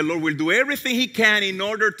 then the Lord will do everything He can in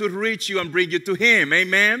order to reach you and bring you to Him.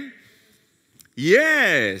 Amen?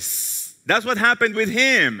 Yes. That's what happened with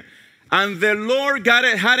him. And the Lord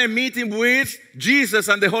had a meeting with Jesus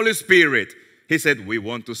and the Holy Spirit. He said, we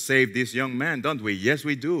want to save this young man, don't we? Yes,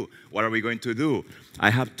 we do. What are we going to do? I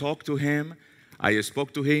have talked to him. I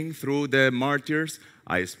spoke to him through the martyrs.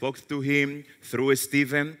 I spoke to him through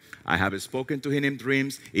Stephen. I have spoken to him in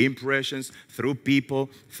dreams, impressions, through people,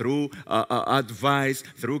 through advice,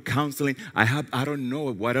 through counseling. I don't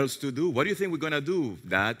know what else to do. What do you think we're going to do,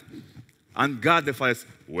 Dad? And God the Father says,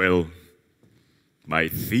 well, I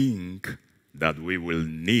think that we will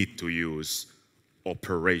need to use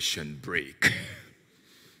Operation Break.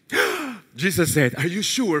 Jesus said, are you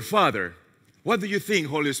sure, Father? What do you think,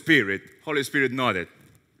 Holy Spirit? Holy Spirit nodded.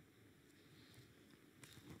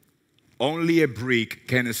 Only a brick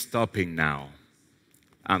can stop him now.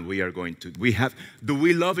 And we are going to, do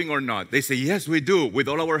we love him or not? They say, yes, we do. With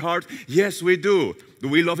all our heart, yes, we do. Do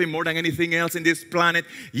we love him more than anything else in this planet?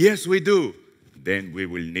 Yes, we do. Then we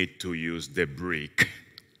will need to use the brick.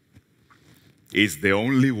 It's the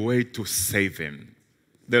only way to save him.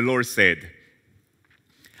 The Lord said.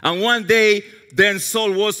 And one day, then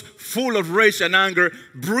Saul was full of rage and anger,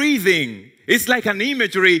 breathing. It's like an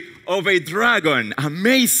imagery of a dragon.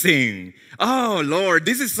 Amazing. Oh, Lord,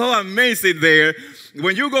 this is so amazing there.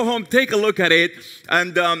 When you go home, take a look at it.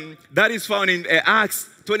 And that is found in Acts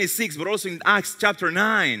 26, but also in Acts chapter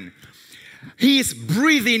 9. He is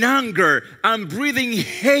breathing anger and breathing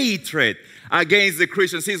hatred against the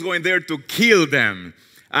Christians. He's going there to kill them.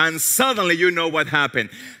 And suddenly, you know what happened.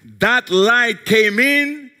 That light came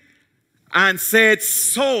in and said,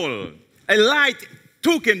 Saul. A light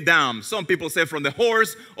took him down. Some people say from the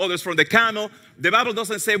horse, others from the camel. The Bible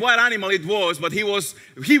doesn't say what animal it was, but he was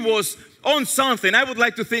on something. I would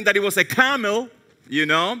like to think that it was a camel. You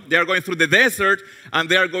know, they are going through the desert, and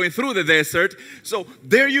they are going through the desert. So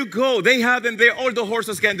there you go. They have them there. All the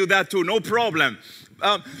horses can do that too, no problem.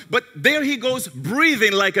 But there he goes,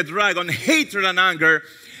 breathing like a dragon, hatred and anger.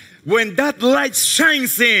 When that light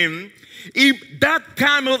shines in, If that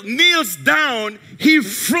camel kneels down, he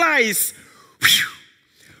flies, whew,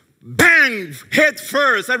 bang, head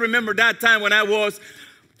first. I remember that time when I was,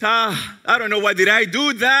 I don't know why did I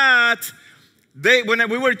do that. When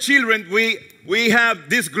we were children, we have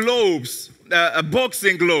these globes,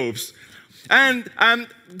 boxing globes. And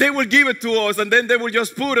they will give it to us, and then they will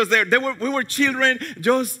just put us there. We were children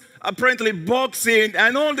just apparently boxing,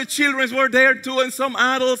 and all the children were there too, and some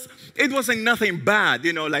adults. It wasn't nothing bad,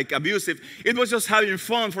 like abusive. It was just having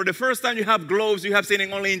fun. For the first time you have gloves, you have seen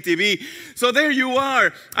it only in TV. So there you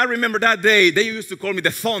are. I remember that day, they used to call me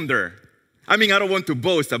the Thunder. I mean, I don't want to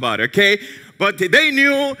boast about it, okay? But they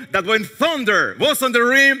knew that when Thunder was on the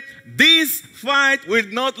rim, this fight will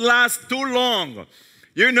not last too long.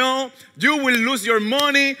 You will lose your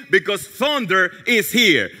money because Thunder is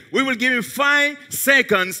here. We will give him 5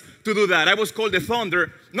 seconds to do that. I was called the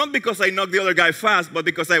Thunder, not because I knocked the other guy fast, but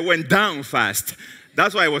because I went down fast.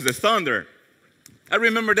 That's why I was the Thunder. I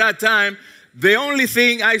remember that time, the only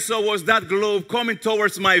thing I saw was that glove coming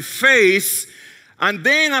towards my face. And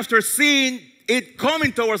then after seeing it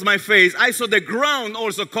coming towards my face, I saw the ground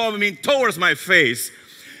also coming towards my face.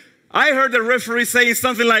 I heard the referee saying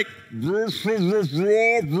something like,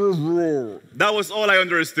 that was all I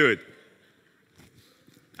understood.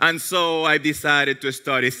 And so I decided to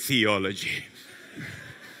study theology.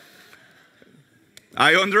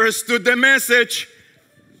 I understood the message.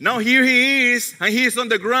 Now here he is, and he is on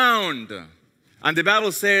the ground. And the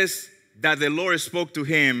Bible says that the Lord spoke to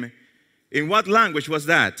him. In what language was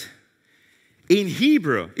that? In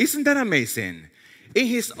Hebrew. Isn't that amazing? In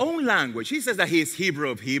his own language. He says that he is Hebrew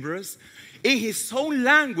of Hebrews. In his own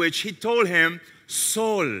language, he told him,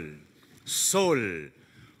 Saul, Saul,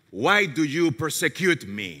 why do you persecute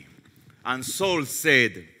me? And Saul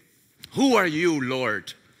said, who are you,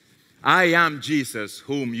 Lord? I am Jesus,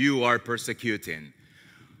 whom you are persecuting.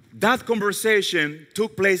 That conversation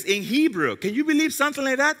took place in Hebrew. Can you believe something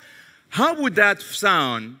like that? How would that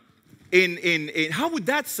sound? How would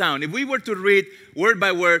that sound if we were to read word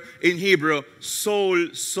by word in Hebrew,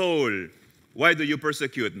 Saul, Saul, why do you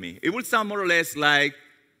persecute me? It would sound more or less like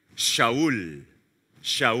Shaul,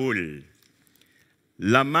 Shaul,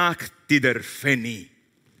 Lamach tiderfeni.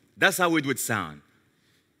 That's how it would sound.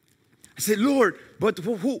 I said, Lord, but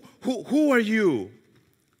who are you?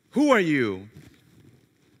 Who are you?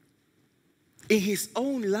 In his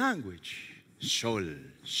own language, Shaul,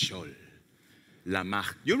 Shaul.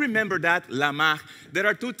 Lamach. You remember that? Lamach. There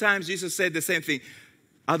are 2 times Jesus said the same thing.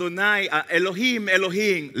 Adonai, Elohim,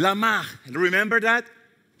 Elohim, Lamach. Remember that?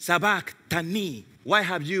 Sabach, Tani. Why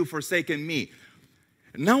have you forsaken me?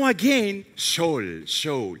 Now again, Shaul,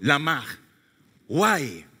 Shaul, Lamach.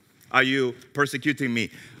 Why are you persecuting me?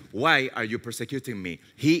 Why are you persecuting me?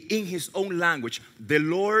 He, in his own language, the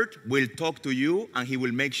Lord will talk to you, and he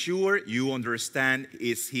will make sure you understand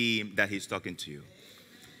it's him that he's talking to you.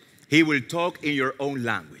 He will talk in your own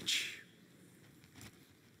language.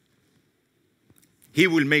 He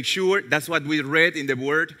will make sure, that's what we read in the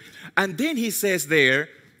word. And then he says there,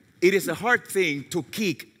 it is a hard thing to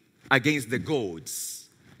kick against the goads.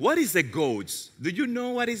 What is a goads? Do you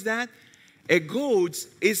know what is that? A goads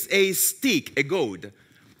is a stick, a goad,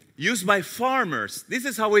 used by farmers. This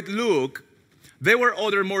is how it looked. There were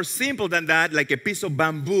other more simple than that, like a piece of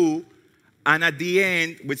bamboo, and at the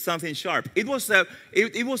end with something sharp. It was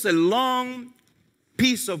a long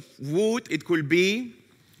piece of wood. It could be.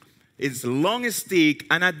 It's a long stick,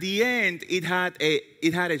 and at the end it had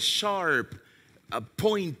a sharp,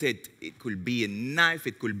 pointed. It could be a knife.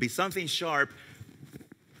 It could be something sharp.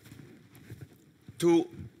 To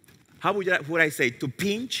how would I say, to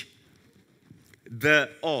pinch the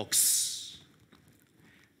ox,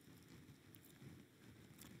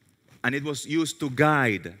 and it was used to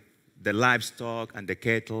guide the livestock and the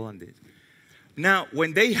cattle and this. Now,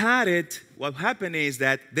 when they had it, what happened is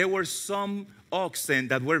that there were some oxen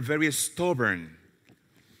that were very stubborn.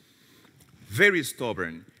 Very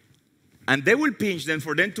stubborn. And they would pinch them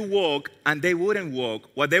for them to walk, and they wouldn't walk.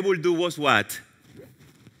 What they would do was what?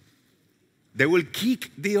 They will kick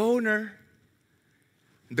the owner.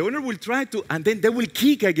 The owner will try to, and then they will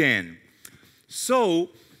kick again. So,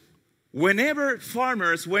 whenever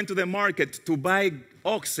farmers went to the market to buy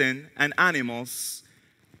oxen and animals,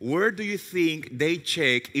 where do you think they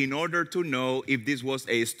check in order to know if this was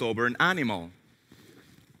a stubborn animal?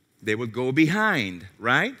 They would go behind,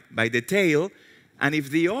 right? By the tail. And if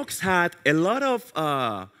the ox had a lot of,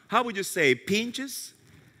 how would you say, pinches,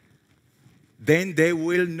 then they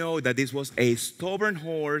will know that this was a stubborn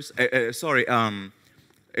horse, a stubborn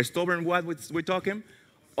what we're talking?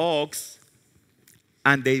 Ox,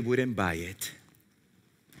 and they wouldn't buy it.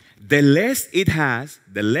 the less it has,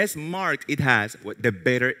 the less mark it has, the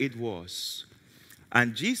better it was.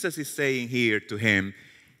 And Jesus is saying here to him,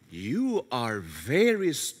 you are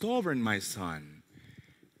very stubborn, my son.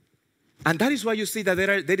 And that is why you see that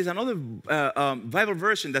there is another Bible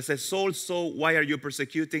version that says, Saul, Saul, why are you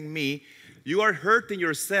persecuting me? You are hurting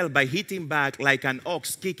yourself by hitting back like an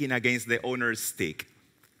ox kicking against the owner's stick.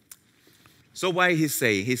 So why he's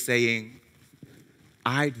saying? He's saying,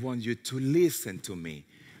 I want you to listen to me.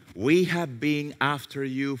 We have been after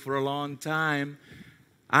you for a long time,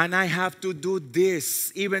 and I have to do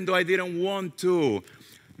this, even though I didn't want to.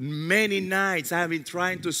 Many nights I have been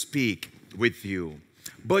trying to speak with you,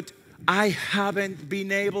 but I haven't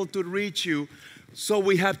been able to reach you, so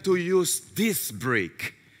we have to use this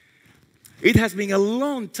brick. It has been a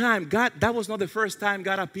long time. That was not the first time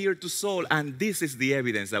God appeared to Saul, and this is the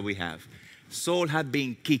evidence that we have. Saul had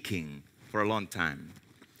been kicking for a long time.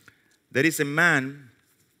 There is a man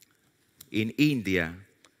in India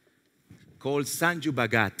called Sanju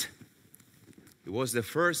Bhagat. He was the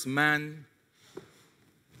first man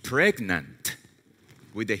pregnant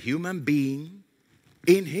with a human being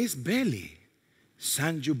in his belly.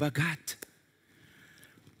 Sanju Bhagat.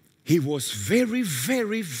 He was very,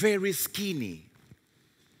 very, very skinny.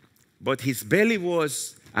 But his belly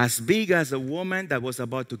was as big as a woman that was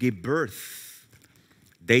about to give birth.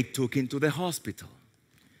 They took him to the hospital.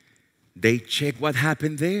 They checked what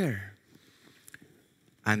happened there.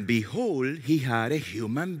 And behold, he had a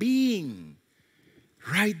human being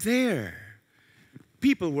right there.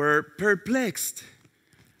 People were perplexed.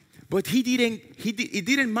 But it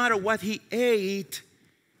didn't matter what he ate.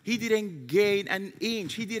 He didn't gain an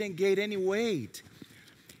inch. He didn't gain any weight.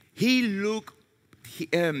 He looked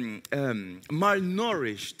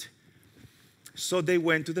malnourished. So they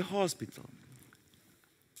went to the hospital.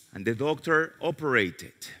 And the doctor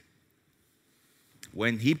operated.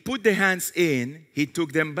 When he put the hands in, he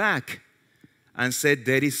took them back and said,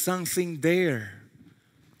 there is something there.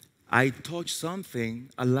 I touched something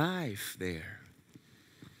alive there.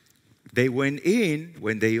 They went in.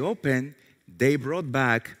 When they opened, they brought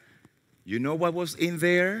back, you know what was in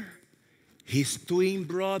there? His twin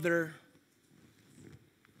brother.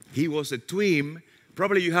 He was a twin.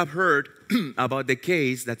 Probably you have heard about the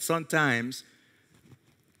case that sometimes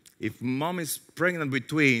if mom is pregnant with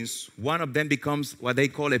twins, one of them becomes what they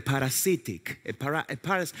call a parasitic,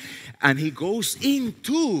 and he goes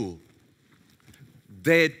into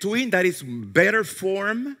the twin that is better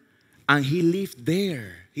form, and he lived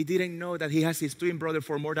there. He didn't know that he has his twin brother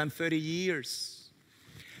for more than 30 years.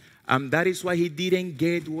 That is why he didn't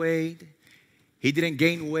gain weight. He didn't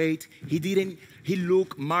gain weight. He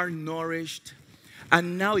looked malnourished.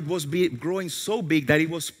 And now it was growing so big that it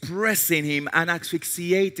was pressing him and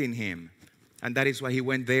asphyxiating him. And that is why he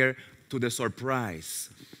went there to the surprise.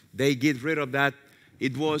 They get rid of that.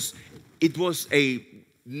 It was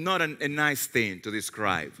not a nice thing to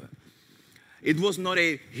describe. It was not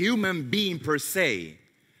a human being per se.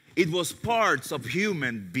 It was parts of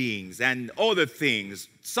human beings and other things,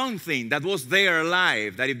 something that was there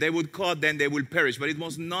alive, that if they would cut, then they would perish. But it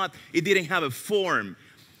was not, it didn't have a form.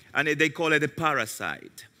 And they call it a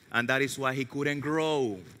parasite. And that is why he couldn't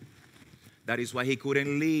grow. That is why he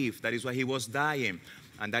couldn't live. That is why he was dying.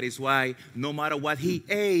 And that is why no matter what he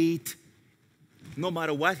ate,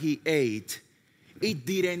 it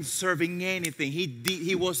didn't serve him anything.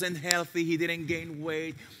 He wasn't healthy. He didn't gain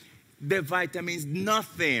weight. The vitamins,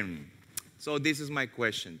 nothing. So this is my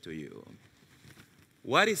question to you.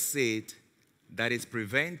 What is it that is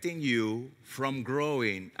preventing you from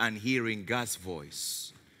growing and hearing God's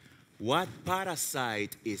voice? What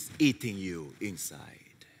parasite is eating you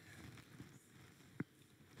inside?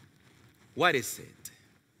 What is it?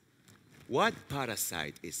 What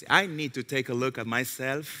parasite is it? I need to take a look at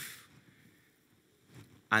myself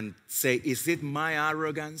and say, is it my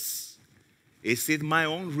arrogance? Is it my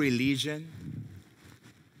own religion?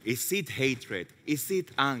 Is it hatred? Is it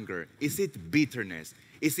anger? Is it bitterness?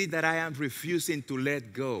 Is it that I am refusing to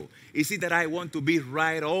let go? Is it that I want to be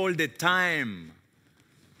right all the time?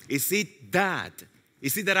 Is it that?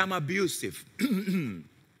 Is it that I'm abusive?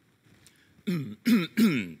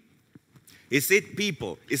 Is it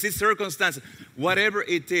people? Is it circumstances? Whatever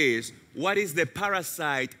it is, what is the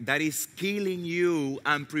parasite that is killing you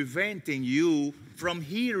and preventing you from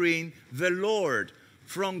hearing the Lord,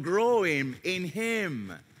 from growing in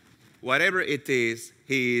Him? Whatever it is,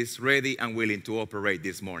 He is ready and willing to operate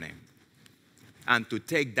this morning and to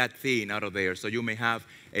take that thing out of there so you may have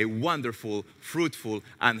a wonderful, fruitful,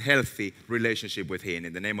 and healthy relationship with Him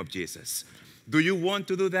in the name of Jesus. Do you want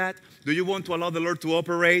to do that? Do you want to allow the Lord to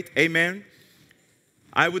operate? Amen?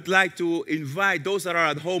 I would like to invite those that are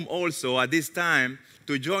at home also at this time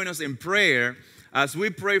to join us in prayer as we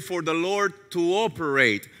pray for the Lord to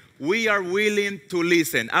operate. We are willing to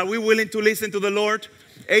listen. Are we willing to listen to the Lord?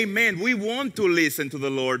 Amen. We want to listen to the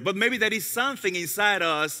Lord, but maybe there is something inside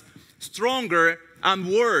us stronger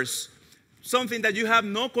and worse. Something that you have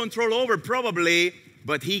no control over probably,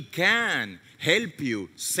 but He can help you,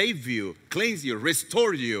 save you, cleanse you,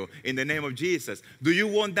 restore you in the name of Jesus. Do you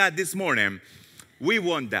want that this morning? We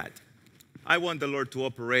want that. I want the Lord to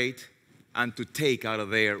operate and to take out of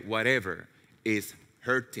there whatever is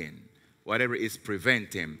hurting, whatever is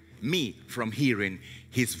preventing me from hearing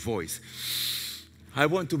His voice. I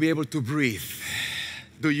want to be able to breathe.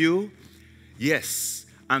 Do you? Yes.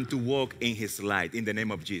 And to walk in His light in the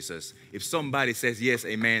name of Jesus. If somebody says yes,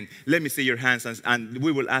 amen, let me see your hands, and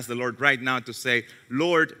we will ask the Lord right now to say,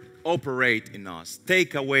 Lord, operate in us.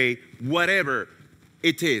 Take away whatever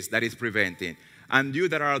it is that is preventing. And you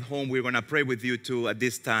that are at home, we're going to pray with you too at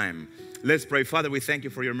this time. Let's pray. Father, we thank you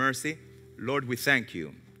for your mercy. Lord, we thank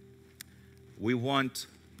you. We want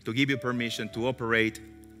to give you permission to operate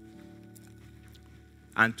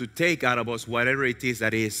and to take out of us whatever it is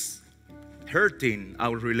that is hurting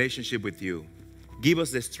our relationship with you. Give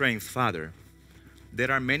us the strength, Father.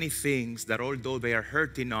 There are many things that although they are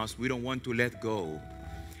hurting us, we don't want to let go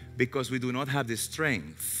because we do not have the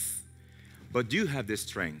strength. But you have the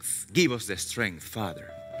strength. Give us the strength,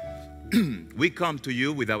 Father. We come to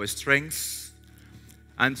you with our strengths.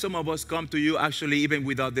 And some of us come to you actually even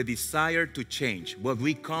without the desire to change. But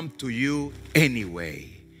we come to you anyway.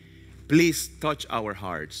 Please touch our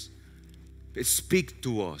hearts. Speak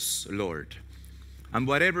to us, Lord. And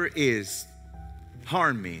whatever is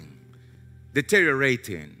harming,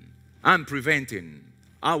 deteriorating, and preventing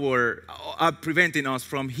us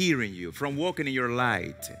from hearing you, from walking in your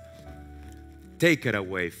light, take it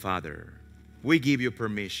away, Father. We give you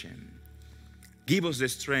permission. Give us the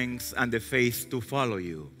strength and the faith to follow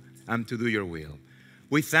you and to do your will.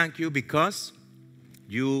 We thank you because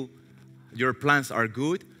your plans are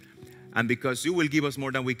good, and because you will give us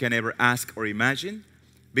more than we can ever ask or imagine,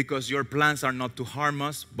 because your plans are not to harm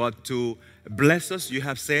us, but to bless us, you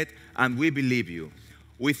have said, and we believe you.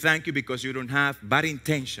 We thank you because you don't have bad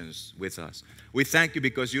intentions with us. We thank you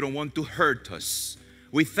because you don't want to hurt us.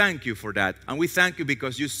 We thank you for that. And we thank you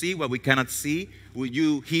because you see what we cannot see,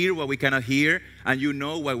 you hear what we cannot hear, and you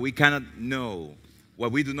know what we cannot know,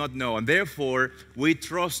 what we do not know. And therefore, we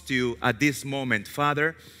trust you at this moment,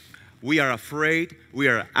 Father. We are afraid, we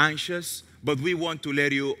are anxious, but we want to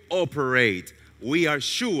let you operate. We are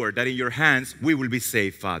sure that in your hands we will be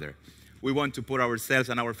safe, Father. We want to put ourselves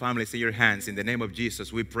and our families in your hands. In the name of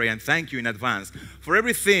Jesus, we pray and thank you in advance for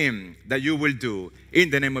everything that you will do. In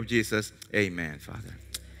the name of Jesus, amen, Father.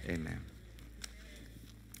 Amen.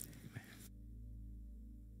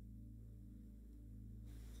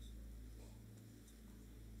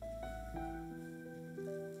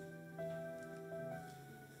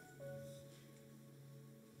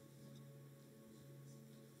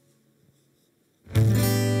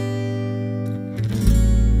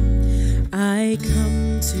 I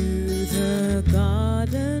come to the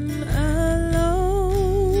garden alone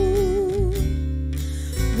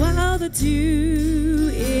while the dew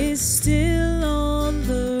is still on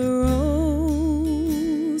the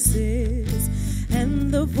roses,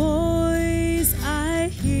 and the voice I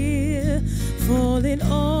hear falling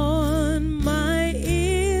on my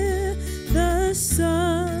ear, the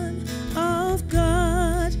Son of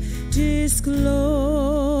God discloses,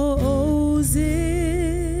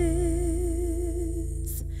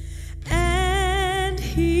 and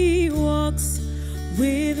He walks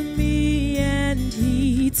with me, and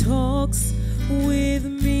He talks with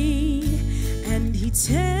me, and He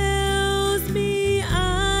tells me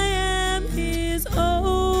I am His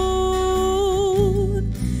own,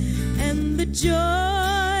 and the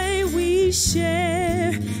joy we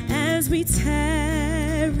share as we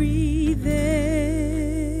tarry there,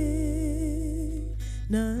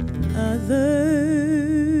 none other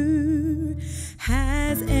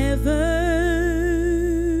has ever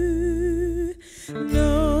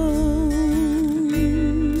known.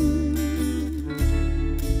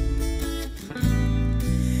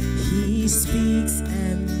 He speaks,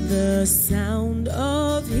 and the sound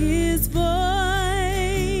of His voice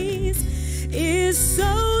is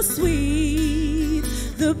so sweet.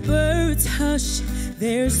 The birds hush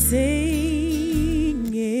their singing,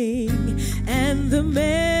 and the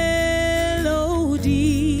melody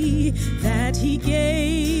that He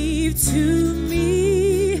gave to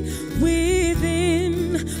me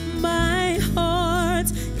within my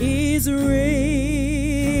heart is ringing.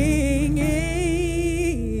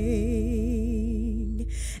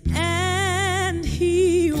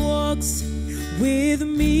 walks with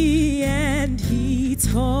me, and he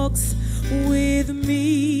talks with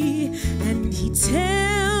me, and he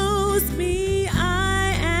tells me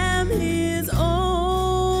I am his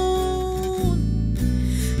own,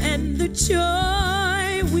 and the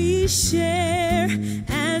joy we share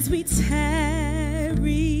as we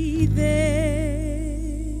tarry there,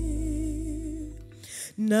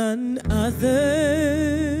 none other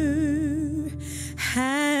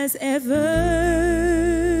has ever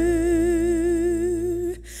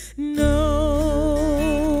known.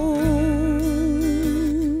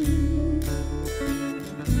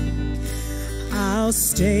 I'll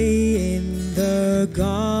stay in the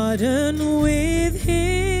garden with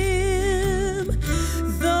him,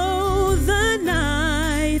 though the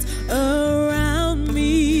night around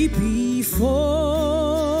me be falling,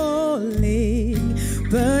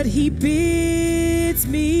 but he bids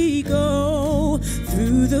me go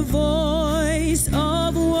through the voice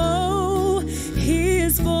of woe.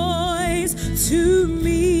 His voice to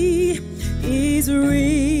me is ringing,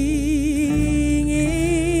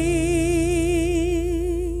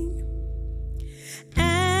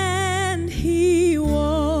 and he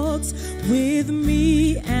walks with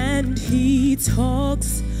me, and he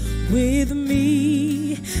talks with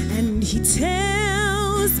me, and he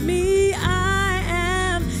tells me I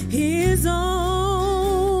am his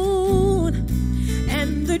own,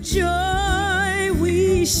 and the joy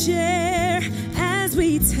we share as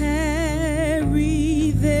we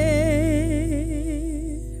tarry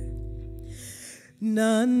there,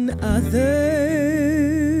 none other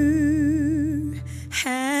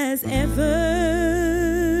has ever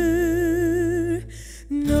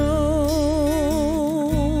known.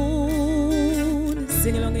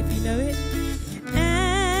 Sing along if you know it.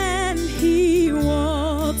 And he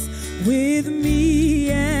walks with me,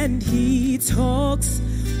 and he talks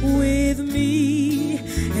with me,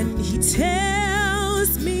 and he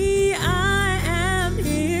tells me I am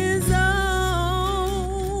his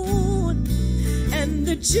own, and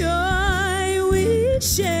the joy we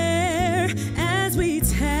share as we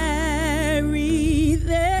tarry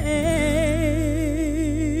there,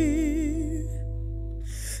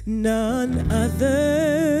 none other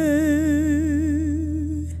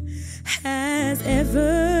has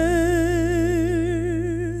ever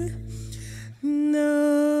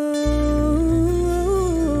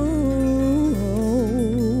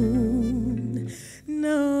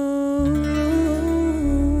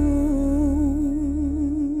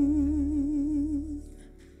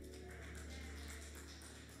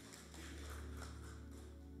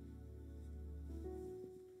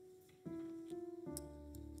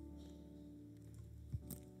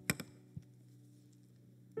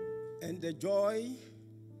And the joy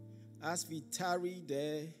as we tarry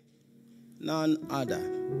there, none other,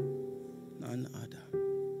 none other,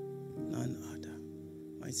 none other.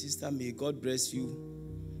 My sister, may God bless you.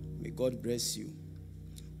 May God bless you.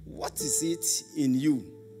 What is it in you?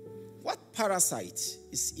 What parasite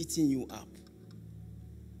is eating you up?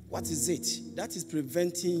 What is it that is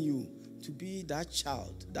preventing you to be that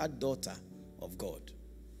child, that daughter of God?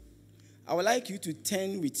 I would like you to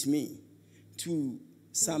turn with me to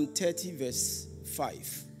Psalm 30 verse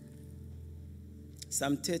 5.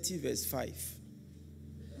 Psalm 30 verse 5.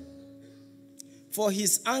 For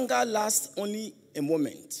his anger lasts only a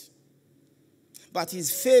moment, but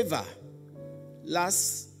his favor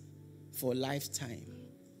lasts for a lifetime.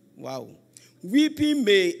 Wow. Weeping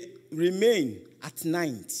may remain at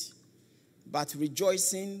night, but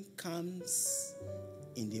rejoicing comes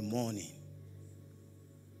in the morning.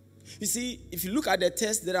 You see, if you look at the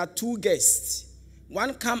text, there are two guests.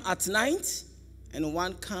 One comes at night, and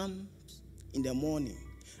one comes in the morning.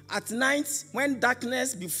 At night, when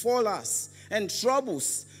darkness befalls us and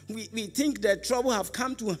troubles, we think that trouble have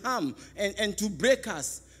come to harm and to break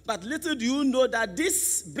us. But little do you know that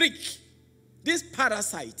this brick, this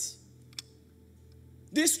parasite,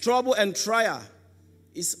 this trouble and trial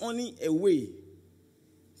is only a way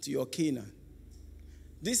to your Canaan.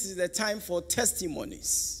 This is the time for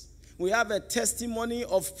testimonies. We have a testimony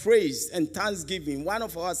of praise and thanksgiving. One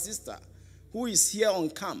of our sisters who is here on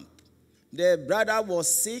camp, the brother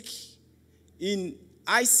was sick in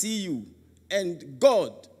ICU, and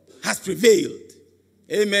God has prevailed.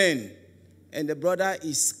 Amen. And the brother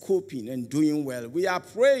is coping and doing well. We are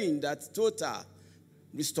praying that total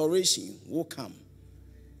restoration will come.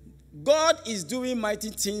 God is doing mighty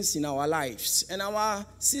things in our lives. And our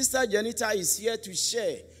sister Janita is here to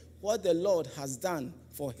share what the Lord has done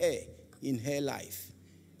for her in her life.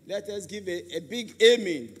 Let us give a big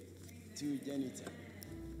amen to Janita.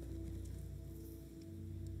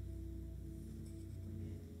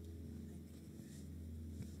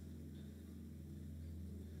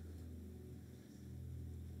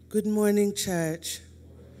 Good morning, church.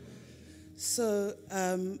 So,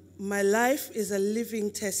 my life is a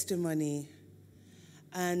living testimony,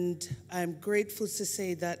 and I'm grateful to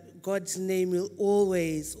say that God's name will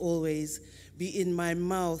always, always be in my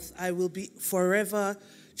mouth. I will be forever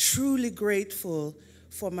truly grateful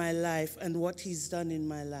for my life and what He's done in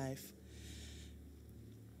my life.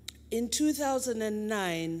 In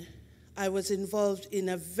 2009, I was involved in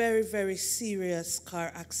a very, very serious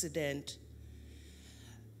car accident.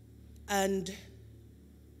 And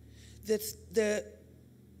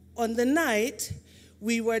on the night,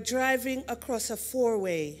 we were driving across a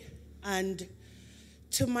four-way, and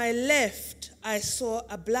to my left, I saw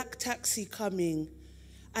a black taxi coming,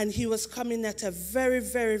 and he was coming at a very,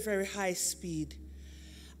 very, very high speed.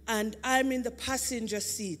 And I'm in the passenger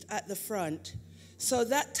seat at the front, so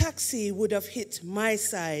that taxi would have hit my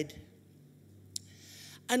side.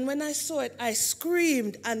 And when I saw it, I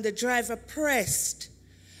screamed, and the driver pressed.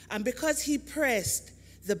 And because he pressed,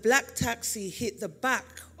 the black taxi hit the back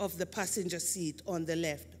of the passenger seat on the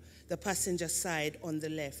left, the passenger side on the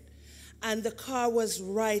left. And the car was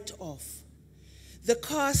right off. The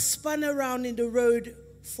car spun around in the road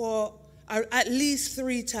for at least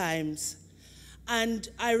 3 times. And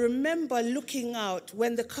I remember looking out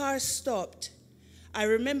when the car stopped. I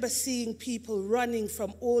remember seeing people running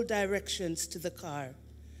from all directions to the car.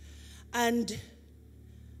 And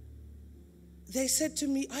they said to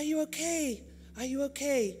me, "Are you okay? Are you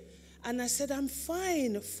okay?" And I said, "I'm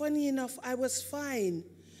fine." Funny enough, I was fine.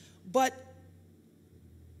 But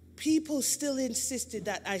people still insisted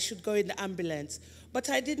that I should go in the ambulance. But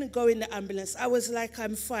I didn't go in the ambulance. I was like,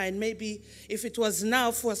 I'm fine. Maybe if it was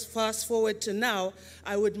now, fast forward to now,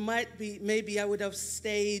 maybe I would have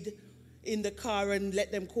stayed in the car and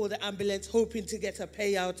let them call the ambulance, hoping to get a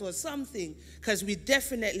payout or something, because we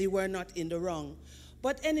definitely were not in the wrong.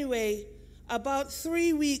 But anyway, about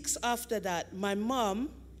 3 weeks after that, my mom,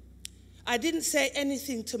 I didn't say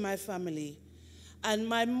anything to my family. And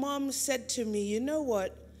my mom said to me, "You know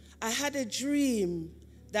what? I had a dream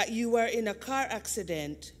that you were in a car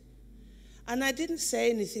accident." And I didn't say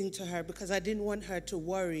anything to her because I didn't want her to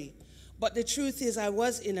worry. But the truth is, I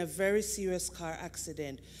was in a very serious car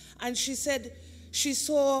accident. And she said she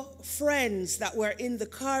saw friends that were in the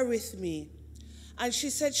car with me. And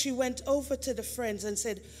she said she went over to the friends and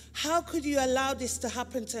said, "How could you allow this to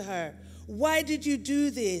happen to her? Why did you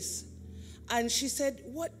do this?" And she said,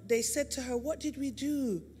 they said to her, "What did we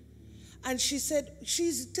do?" And she said,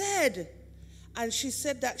 "She's dead." And she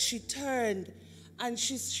said that she turned and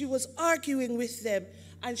she was arguing with them.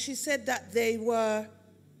 And she said that they were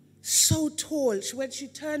so tall. When she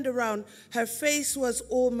turned around, her face was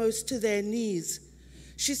almost to their knees.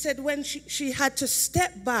 She said when she had to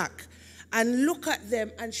step back and look at them,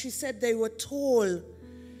 and she said they were tall,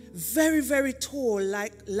 very, very tall,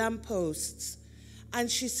 like lampposts. And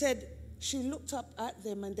she said she looked up at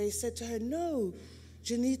them, and they said to her, "No,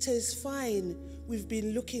 Janita is fine. We've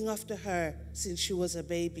been looking after her since she was a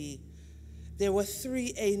baby." There were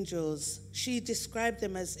 3 angels. She described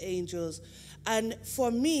them as angels. And for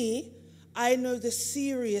me, I know the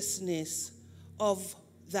seriousness of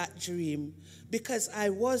that dream, because I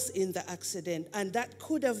was in the accident, and that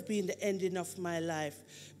could have been the ending of my life.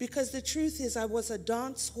 Because the truth is, I was a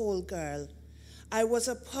dance hall girl. I was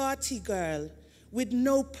a party girl with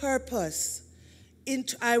no purpose.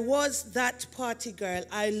 I was that party girl.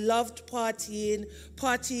 I loved partying.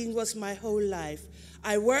 Partying was my whole life.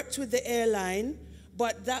 I worked with the airline,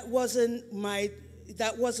 but that wasn't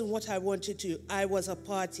what I wanted to. I was a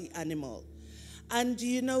party animal. And do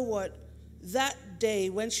you know what? That day,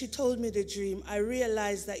 when she told me the dream, I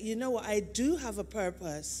realized that, you know what, I do have a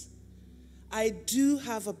purpose. I do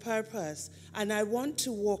have a purpose, and I want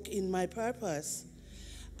to walk in my purpose.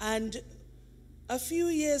 And a few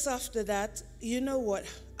years after that, you know what,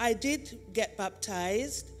 I did get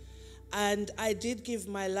baptized, and I did give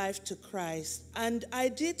my life to Christ. And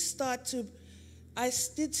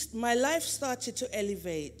my life started to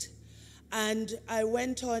elevate. And I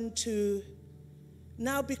went on to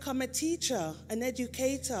now become a teacher, an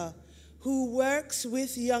educator who works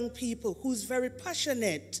with young people, who's very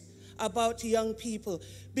passionate about young people,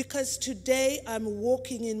 because today I'm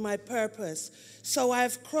walking in my purpose. So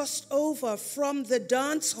I've crossed over from the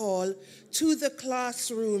dance hall to the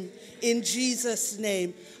classroom in Jesus'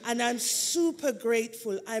 name. And I'm super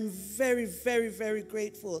grateful. I'm very, very, very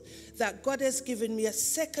grateful that God has given me a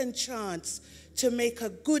second chance to make a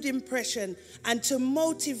good impression and to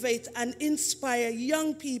motivate and inspire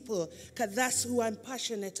young people, because that's who I'm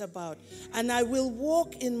passionate about. And I will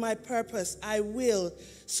walk in my purpose. I will,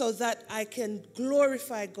 so that I can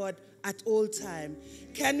glorify glorify God at all time.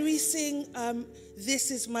 Can we sing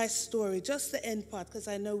This Is My Story? Just the end part, because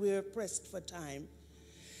I know we're pressed for time.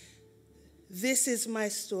 This is my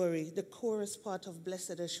story, the chorus part of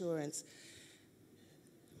Blessed Assurance.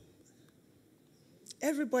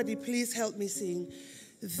 Everybody, please help me sing.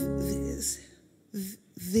 This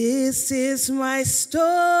is my story.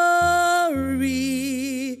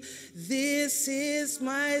 This is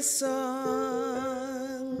my song,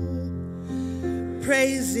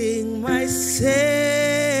 praising my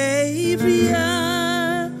Savior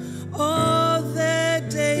all the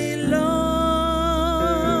day long.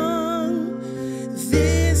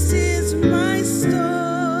 This is my story.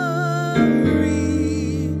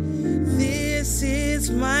 This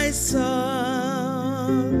is my song.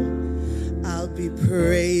 I'll be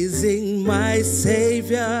praising my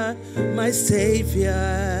Savior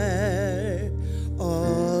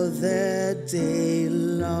all the day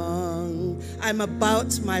long. I'm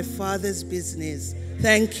about my Father's business.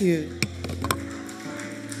 Thank you.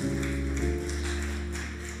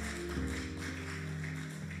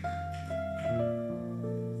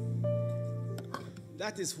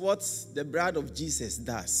 That is what the blood of Jesus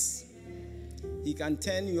does. He can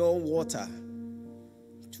turn your water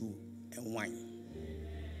to a wine.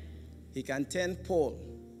 He can turn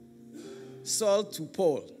Saul to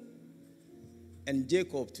Paul, and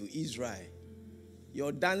Jacob to Israel.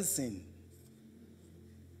 You're dancing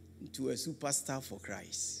to a superstar for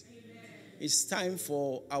Christ. Amen. It's time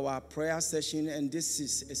for our prayer session, and this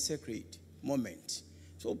is a sacred moment.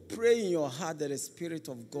 So pray in your heart that the Spirit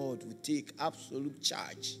of God will take absolute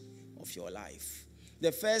charge of your life.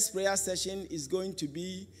 The first prayer session is going to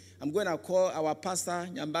be, I'm going to call our pastor,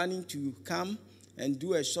 Nyambani, to come and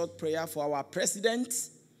do a short prayer for our president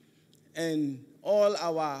and all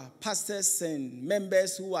our pastors and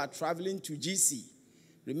members who are traveling to GC.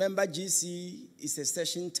 Remember, GC is a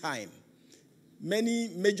session time. Many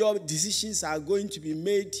major decisions are going to be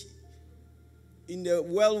made in the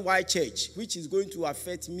worldwide church, which is going to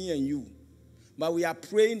affect me and you. But we are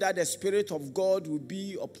praying that the Spirit of God will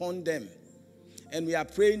be upon them. And we are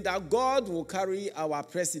praying that God will carry our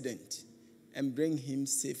president and bring him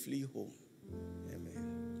safely home.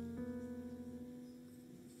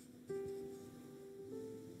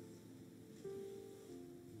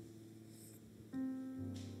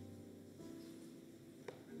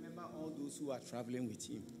 Who are traveling with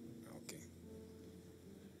him. Okay.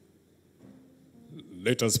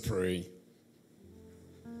 Let us pray.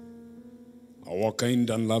 Our kind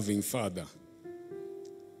and loving Father,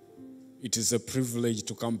 it is a privilege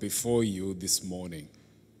to come before you this morning.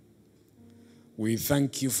 We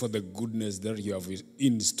thank you for the goodness that you have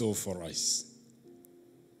in store for us.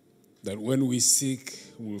 That when we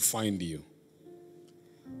seek, we'll find you.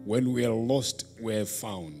 When we are lost, we are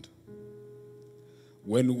found.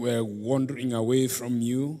 When we're wandering away from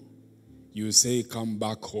you, you say, come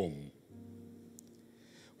back home.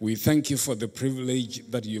 We thank you for the privilege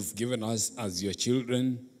that you've given us as your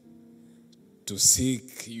children to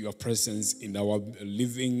seek your presence in our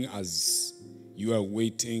living as you are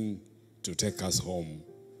waiting to take us home.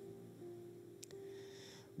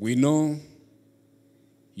 We know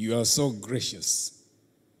you are so gracious.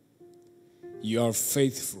 You are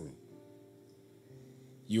faithful.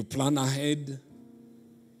 You plan ahead.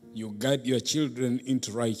 You guide your children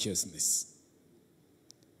into righteousness.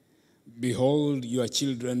 Behold, your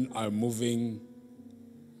children are moving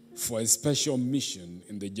for a special mission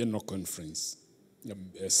in the General Conference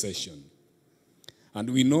session. And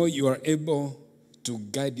we know you are able to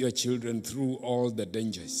guide your children through all the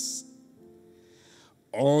dangers.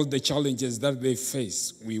 All the challenges that they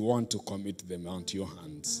face, we want to commit them onto your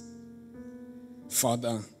hands.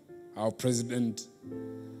 Father, our president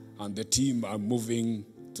and the team are moving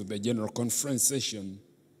to the General Conference session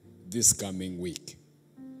this coming week.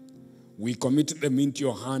 We commit them into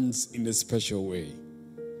your hands in a special way.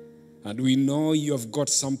 And we know you have got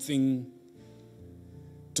something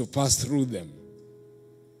to pass through them,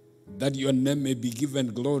 that your name may be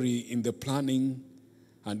given glory in the planning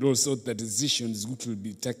and also the decisions which will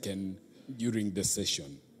be taken during the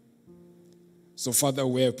session. So, Father,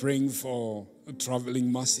 we are praying for traveling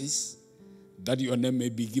masses, that your name may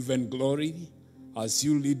be given glory as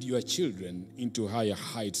you lead your children into higher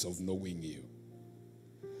heights of knowing you.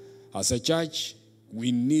 As a church,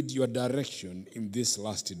 we need your direction in these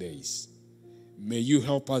last days. May you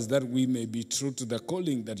help us that we may be true to the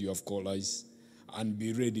calling that you have called us and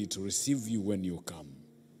be ready to receive you when you come.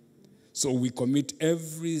 So we commit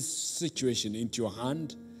every situation into your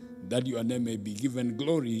hand, that your name may be given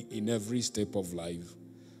glory in every step of life.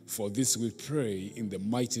 For this we pray in the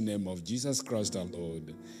mighty name of Jesus Christ our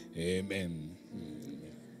Lord. Amen.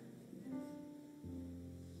 Amen.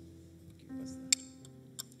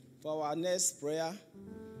 for our next prayer.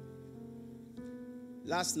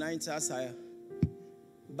 Last night, as I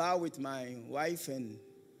bowed with my wife and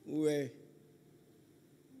we were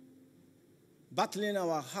battling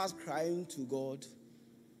our hearts, crying to God,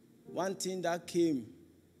 one thing that came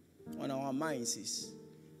on our minds is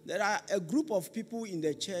there are a group of people in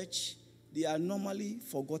the church they are normally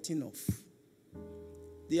forgotten of.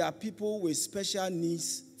 They are people with special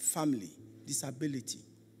needs, family, disability.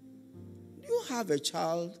 Do you have a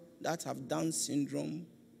child that have Down syndrome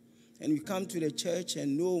and you come to the church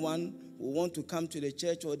and no one will want to come to the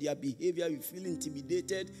church, or their behavior, you feel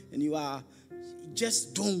intimidated and you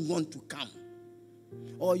just don't want to come?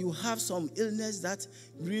 Or you have some illness that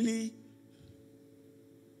really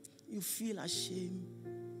you feel ashamed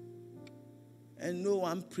and no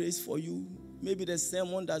one prays for you. Maybe the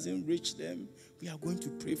sermon doesn't reach them. We are going to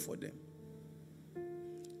pray for them.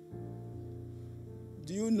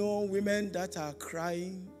 Do you know women that are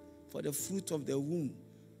crying for the fruit of the womb?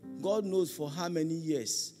 God knows for how many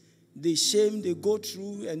years. The shame they go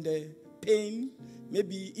through and the pain,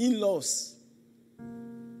 maybe in-laws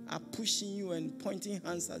are pushing you and pointing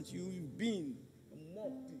hands at you. You've been a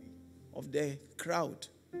mockery of the crowd.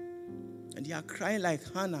 And they are crying like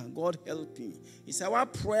Hannah, God help me. It's our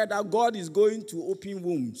prayer that God is going to open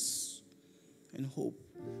wombs and hope.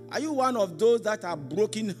 Are you one of those that are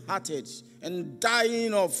broken-hearted and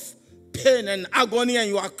dying of pain and agony, and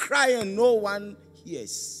you are crying and no one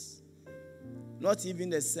hears? Not even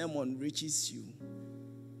the sermon reaches you.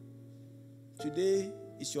 Today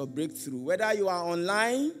is your breakthrough. Whether you are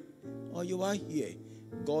online or you are here,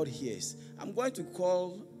 God hears. I'm going to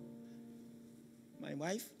call my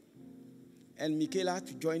wife and Michaela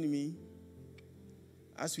to join me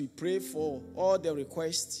as we pray for all the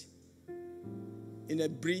requests in a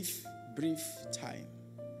brief time.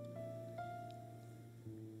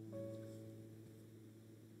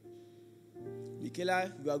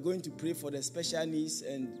 Michaela, you are going to pray for the special needs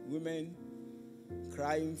and women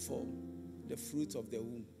crying for the fruit of the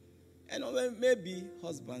womb. And maybe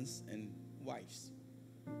husbands and wives.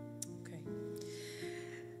 Okay.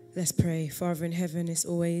 Let's pray. Father in heaven, it's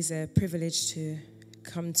always a privilege to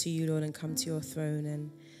come to you, Lord, and come to your throne.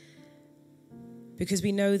 And because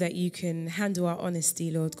we know that you can handle our honesty,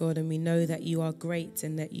 Lord God, and we know that you are great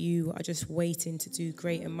and that you are just waiting to do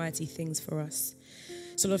great and mighty things for us.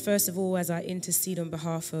 So, Lord, first of all, as I intercede on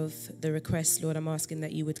behalf of the request, Lord, I'm asking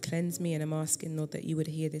that you would cleanse me, and I'm asking, Lord, that you would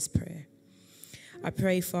hear this prayer. I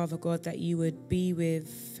pray, Father God, that you would be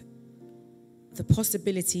with the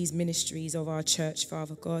possibilities ministries of our church,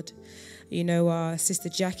 Father God. You know, our sister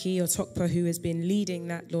Jackie Otokpa, who has been leading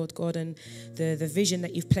that, Lord God, and the vision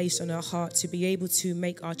that you've placed on her heart to be able to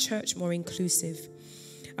make our church more inclusive.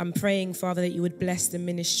 I'm praying, Father, that you would bless the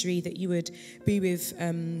ministry, that you would be with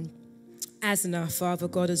Asna, Father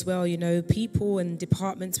God, as well. You know, people and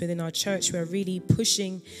departments within our church who are really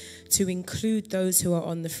pushing to include those who are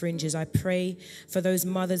on the fringes. I pray for those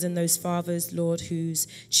mothers and those fathers, Lord, whose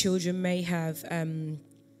children may have Down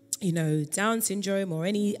syndrome or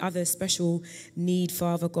any other special need,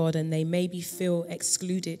 Father God, and they maybe feel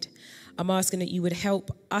excluded. I'm asking that you would help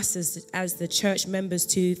us as the church members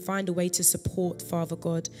to find a way to support, Father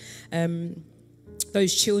God,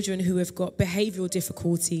 those children who have got behavioral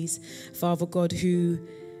difficulties, Father God, who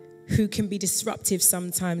can be disruptive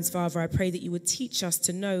sometimes, Father. I pray that you would teach us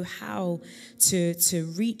to know how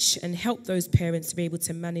to reach and help those parents to be able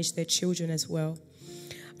to manage their children as well.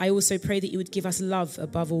 I also pray that you would give us love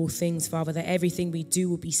above all things, Father, that everything we do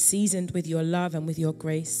will be seasoned with your love and with your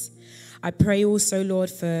grace. I pray also, Lord,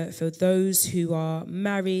 for those who are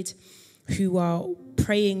married, who are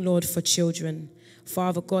praying, Lord, for children.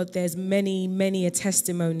 Father God, there's many a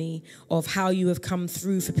testimony of how you have come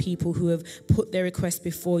through for people who have put their request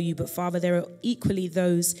before you. But Father, there are equally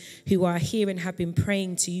those who are here and have been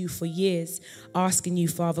praying to you for years, asking you,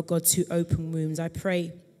 Father God, to open wombs. I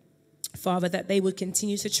pray, Father, that they would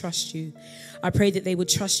continue to trust you. I pray that they would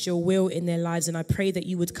trust your will in their lives, and I pray that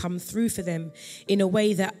you would come through for them in a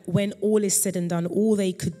way that when all is said and done, all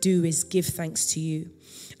they could do is give thanks to you.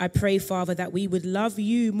 I pray, Father, that we would love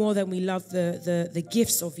you more than we love the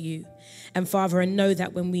gifts of you. And Father, and know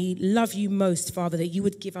that when we love you most, Father, that you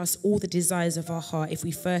would give us all the desires of our heart if we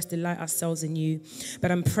first delight ourselves in you.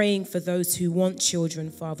 But I'm praying for those who want children,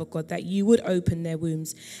 Father God, that you would open their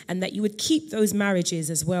wombs and that you would keep those marriages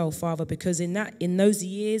as well, Father, because in those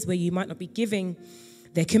years where you might not be giving,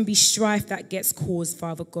 there can be strife that gets caused,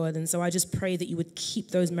 Father God. And so I just pray that you would keep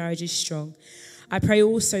those marriages strong. I pray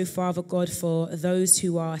also, Father God, for those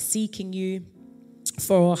who are seeking you,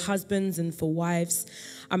 for our husbands and for wives.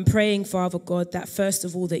 I'm praying, Father God, that first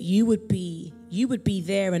of all, that you would be you would be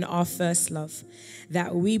there in our first love,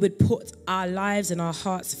 that we would put our lives and our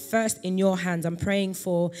hearts first in your hands. I'm praying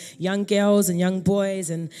for young girls and young boys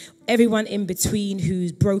and everyone in between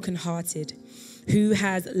who's brokenhearted, who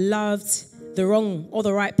has loved the wrong or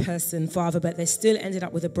the right person, Father, but they still ended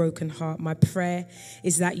up with a broken heart. My prayer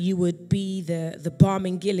is that you would be the balm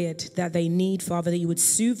in Gilead that they need, Father, that you would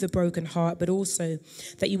soothe the broken heart, but also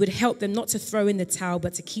that you would help them not to throw in the towel,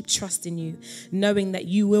 but to keep trusting you, knowing that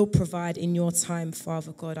you will provide in your time,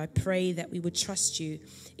 Father God. I pray that we would trust you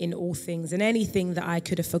in all things, and anything that I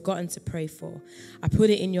could have forgotten to pray for, I put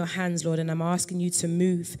it in your hands, Lord, and I'm asking you to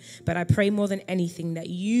move. But I pray more than anything that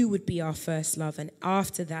you would be our first love, and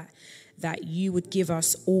after that you would give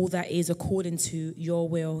us all that is according to your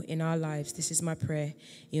will in our lives. This is my prayer.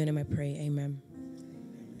 In your name I pray. Amen.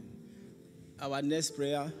 Our next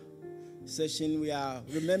prayer session, we are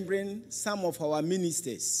remembering some of our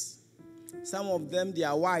ministers. Some of them,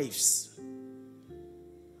 their wives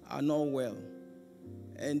are not well.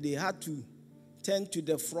 And they had to tend to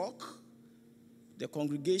the flock, the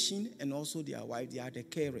congregation, and also their wife. They are the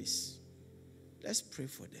carers. Let's pray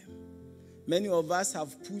for them. Many of us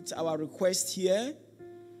have put our request here,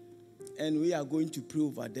 and we are going to pray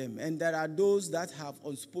over them. And there are those that have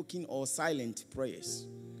unspoken or silent prayers.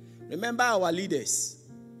 Remember our leaders.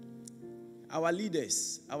 Our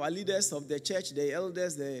leaders of the church, the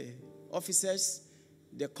elders, the officers,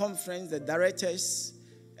 the conference, the directors,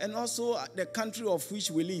 and also the country of which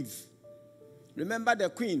we live. Remember the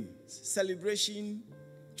Queen's celebration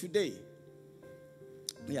today.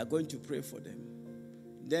 We are going to pray for them.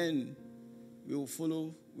 Then we will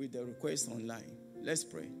follow with the request online. Let's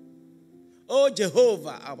pray. Oh,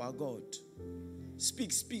 Jehovah, our God.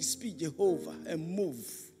 Speak, Jehovah, and move.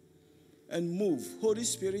 And move. Holy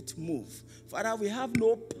Spirit, move. Father, we have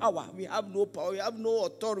no power. We have no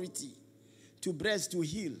authority to bless, to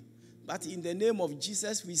heal. But in the name of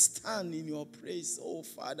Jesus, we stand in your praise. Oh,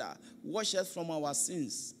 Father, wash us from our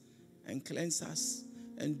sins and cleanse us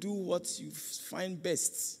and do what you find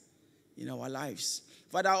best in our lives.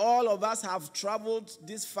 Father, all of us have traveled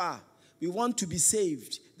this far. We want to be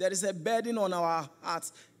saved. There is a burden on our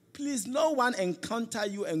hearts. Please, no one encounter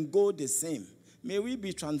you and go the same. May we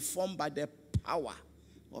be transformed by the power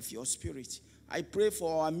of your Spirit. I pray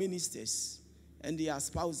for our ministers and their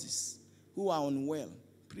spouses who are unwell.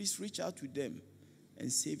 Please reach out to them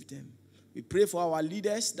and save them. We pray for our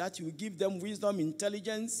leaders that you will give them wisdom,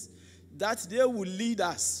 intelligence, that they will lead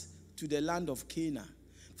us to the land of Canaan.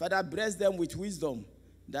 Father, bless them with wisdom,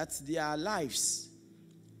 that their lives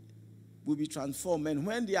will be transformed. And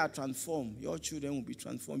when they are transformed, your children will be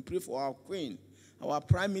transformed. Pray for our Queen, our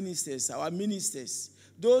prime ministers, our ministers,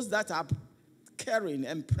 those that are caring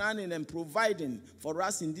and planning and providing for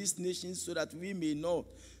us in this nation so that we may not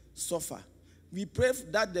suffer. We pray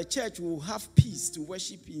that the church will have peace, to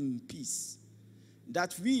worship in peace.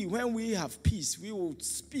 That when we have peace, we will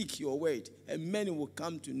speak your word and many will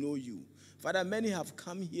come to know you. Father, many have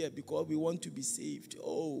come here because we want to be saved.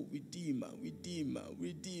 Oh, Redeemer, Redeemer,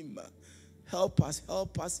 Redeemer. Help us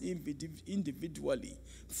individually.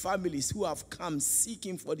 Families who have come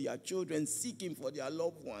seeking for their children, seeking for their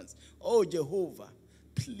loved ones. Oh, Jehovah,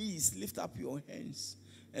 please lift up your hands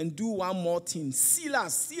and do one more thing. Seal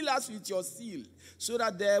us with your seal, so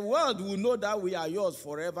that the world will know that we are yours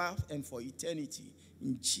forever and for eternity.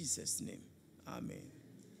 In Jesus' name, amen.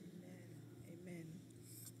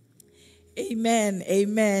 Amen,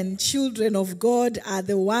 amen. Children of God are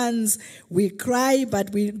the ones we cry, but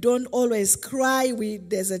we don't always cry.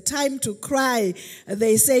 There's a time to cry.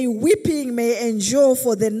 They say weeping may endure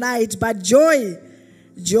for the night, but joy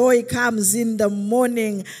comes in the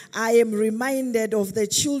morning. I am reminded of the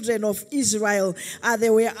children of Israel. They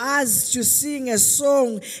were asked to sing a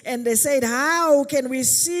song, and they said, how can we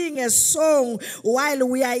sing a song while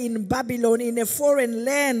we are in Babylon, in a foreign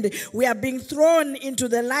land? We are being thrown into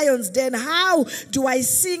the lion's den. How do I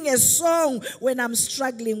sing a song when I'm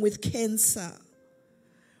struggling with cancer?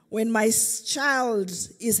 When my child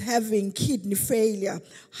is having kidney failure,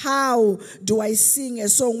 how do I sing a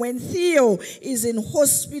song? When Theo is in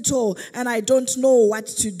hospital and I don't know what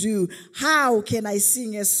to do, how can I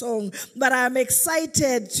sing a song? But I'm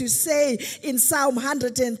excited to say in Psalm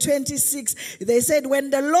 126, they said, when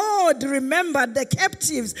the Lord remembered the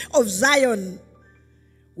captives of Zion,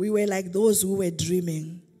 we were like those who were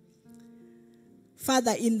dreaming.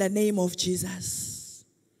 Father, in the name of Jesus,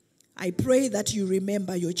 I pray that you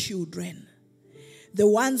remember your children, the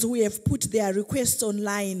ones who have put their requests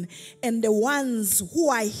online, and the ones who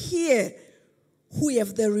are here who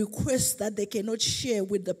have the requests that they cannot share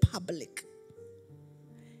with the public.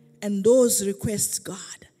 And those requests, God,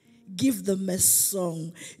 give them a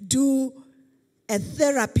song. Do a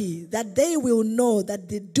therapy that they will know that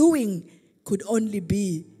the doing could only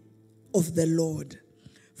be of the Lord.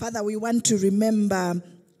 Father, we want to remember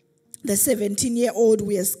the 17-year-old who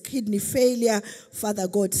has kidney failure. Father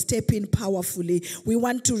God, step in powerfully. We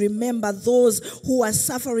want to remember those who are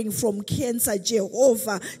suffering from cancer.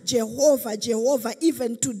 Jehovah, Jehovah, Jehovah.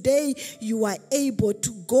 Even today, you are able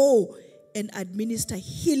to go and administer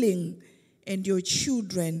healing, and your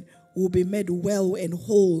children will be made well and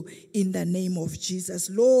whole in the name of Jesus.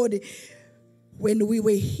 Lord, when we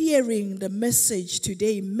were hearing the message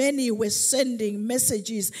today, many were sending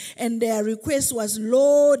messages, and their request was,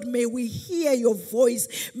 Lord, may we hear your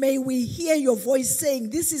voice. May we hear your voice saying,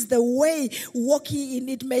 this is the way, walk ye in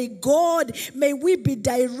it. May we be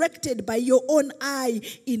directed by your own eye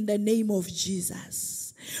in the name of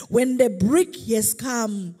Jesus. When the brick has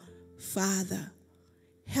come, Father,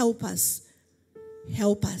 help us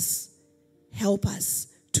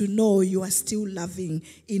to know you are still loving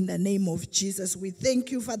in the name of Jesus. We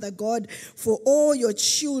thank you, Father God, for all your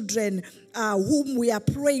children whom we are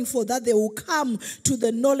praying for, that they will come to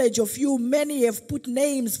the knowledge of you. Many have put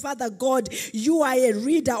names. Father God, you are a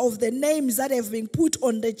reader of the names that have been put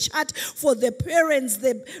on the chat for the parents,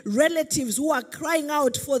 the relatives who are crying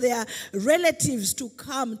out for their relatives to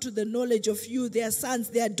come to the knowledge of you, their sons,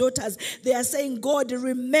 their daughters. They are saying, God,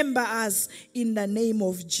 remember us in the name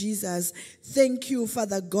of Jesus. Thank you,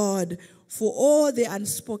 Father God, for all the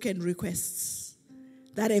unspoken requests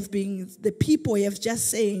that have been, the people have just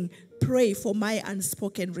saying, pray for my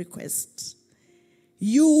unspoken requests.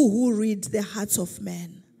 You who read the hearts of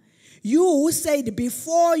men. You who said,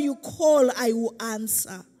 before you call, I will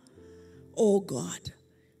answer. Oh God,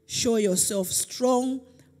 show yourself strong,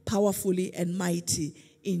 powerfully, and mighty.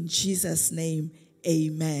 In Jesus' name,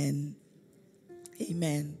 amen.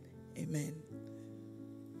 Amen. Amen.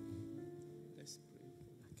 Let's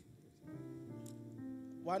pray.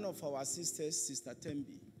 One of our sisters, Sister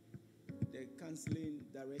Tembi, the counseling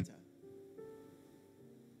director,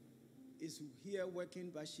 is here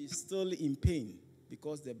working, but she's still in pain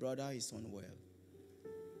because the brother is unwell.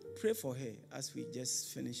 Pray for her as we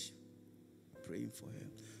just finish praying for her.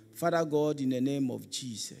 Father God, in the name of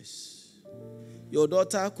Jesus, your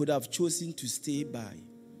daughter could have chosen to stay by,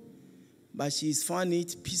 but she's found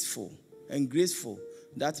it peaceful and graceful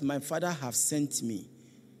that my Father have sent me.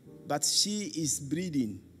 But she is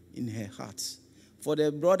breathing in her heart. For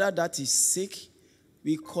the brother that is sick,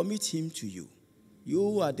 we commit him to you.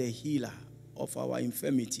 You are the healer of our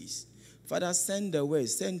infirmities. Father, send the word,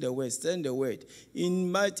 send the word, send the word.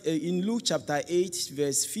 In Luke chapter 8,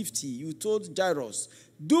 verse 50, you told Jairus,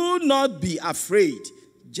 do not be afraid,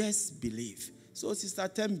 just believe. So, Sister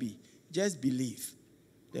Tembi, just believe.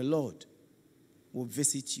 The Lord will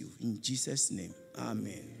visit you. In Jesus' name,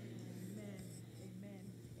 amen.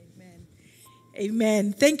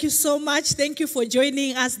 Amen. Thank you so much. Thank you for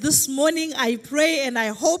joining us this morning. I pray and I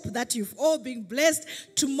hope that you've all been blessed.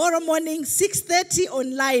 Tomorrow morning, 6:30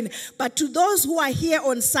 online. But to those who are here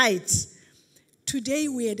on site, today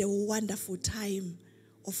we had a wonderful time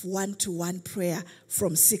of one-to-one prayer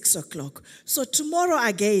from 6 o'clock. So tomorrow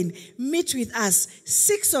again, meet with us,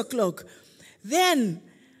 6 o'clock. Then,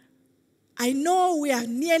 I know we are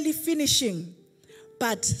nearly finishing,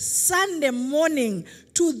 but Sunday morning,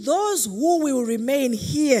 to those who will remain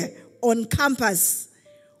here on campus,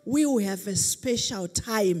 we will have a special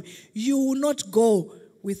time. You will not go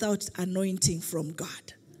without anointing from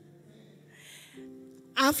God.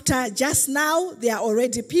 After just now, there are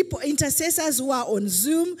already people, intercessors who are on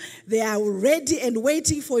Zoom. They are ready and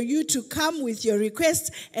waiting for you to come with your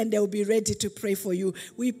requests, and they'll be ready to pray for you.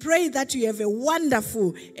 We pray that you have a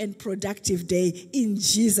wonderful and productive day. In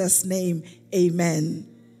Jesus' name, amen.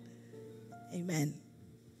 Amen.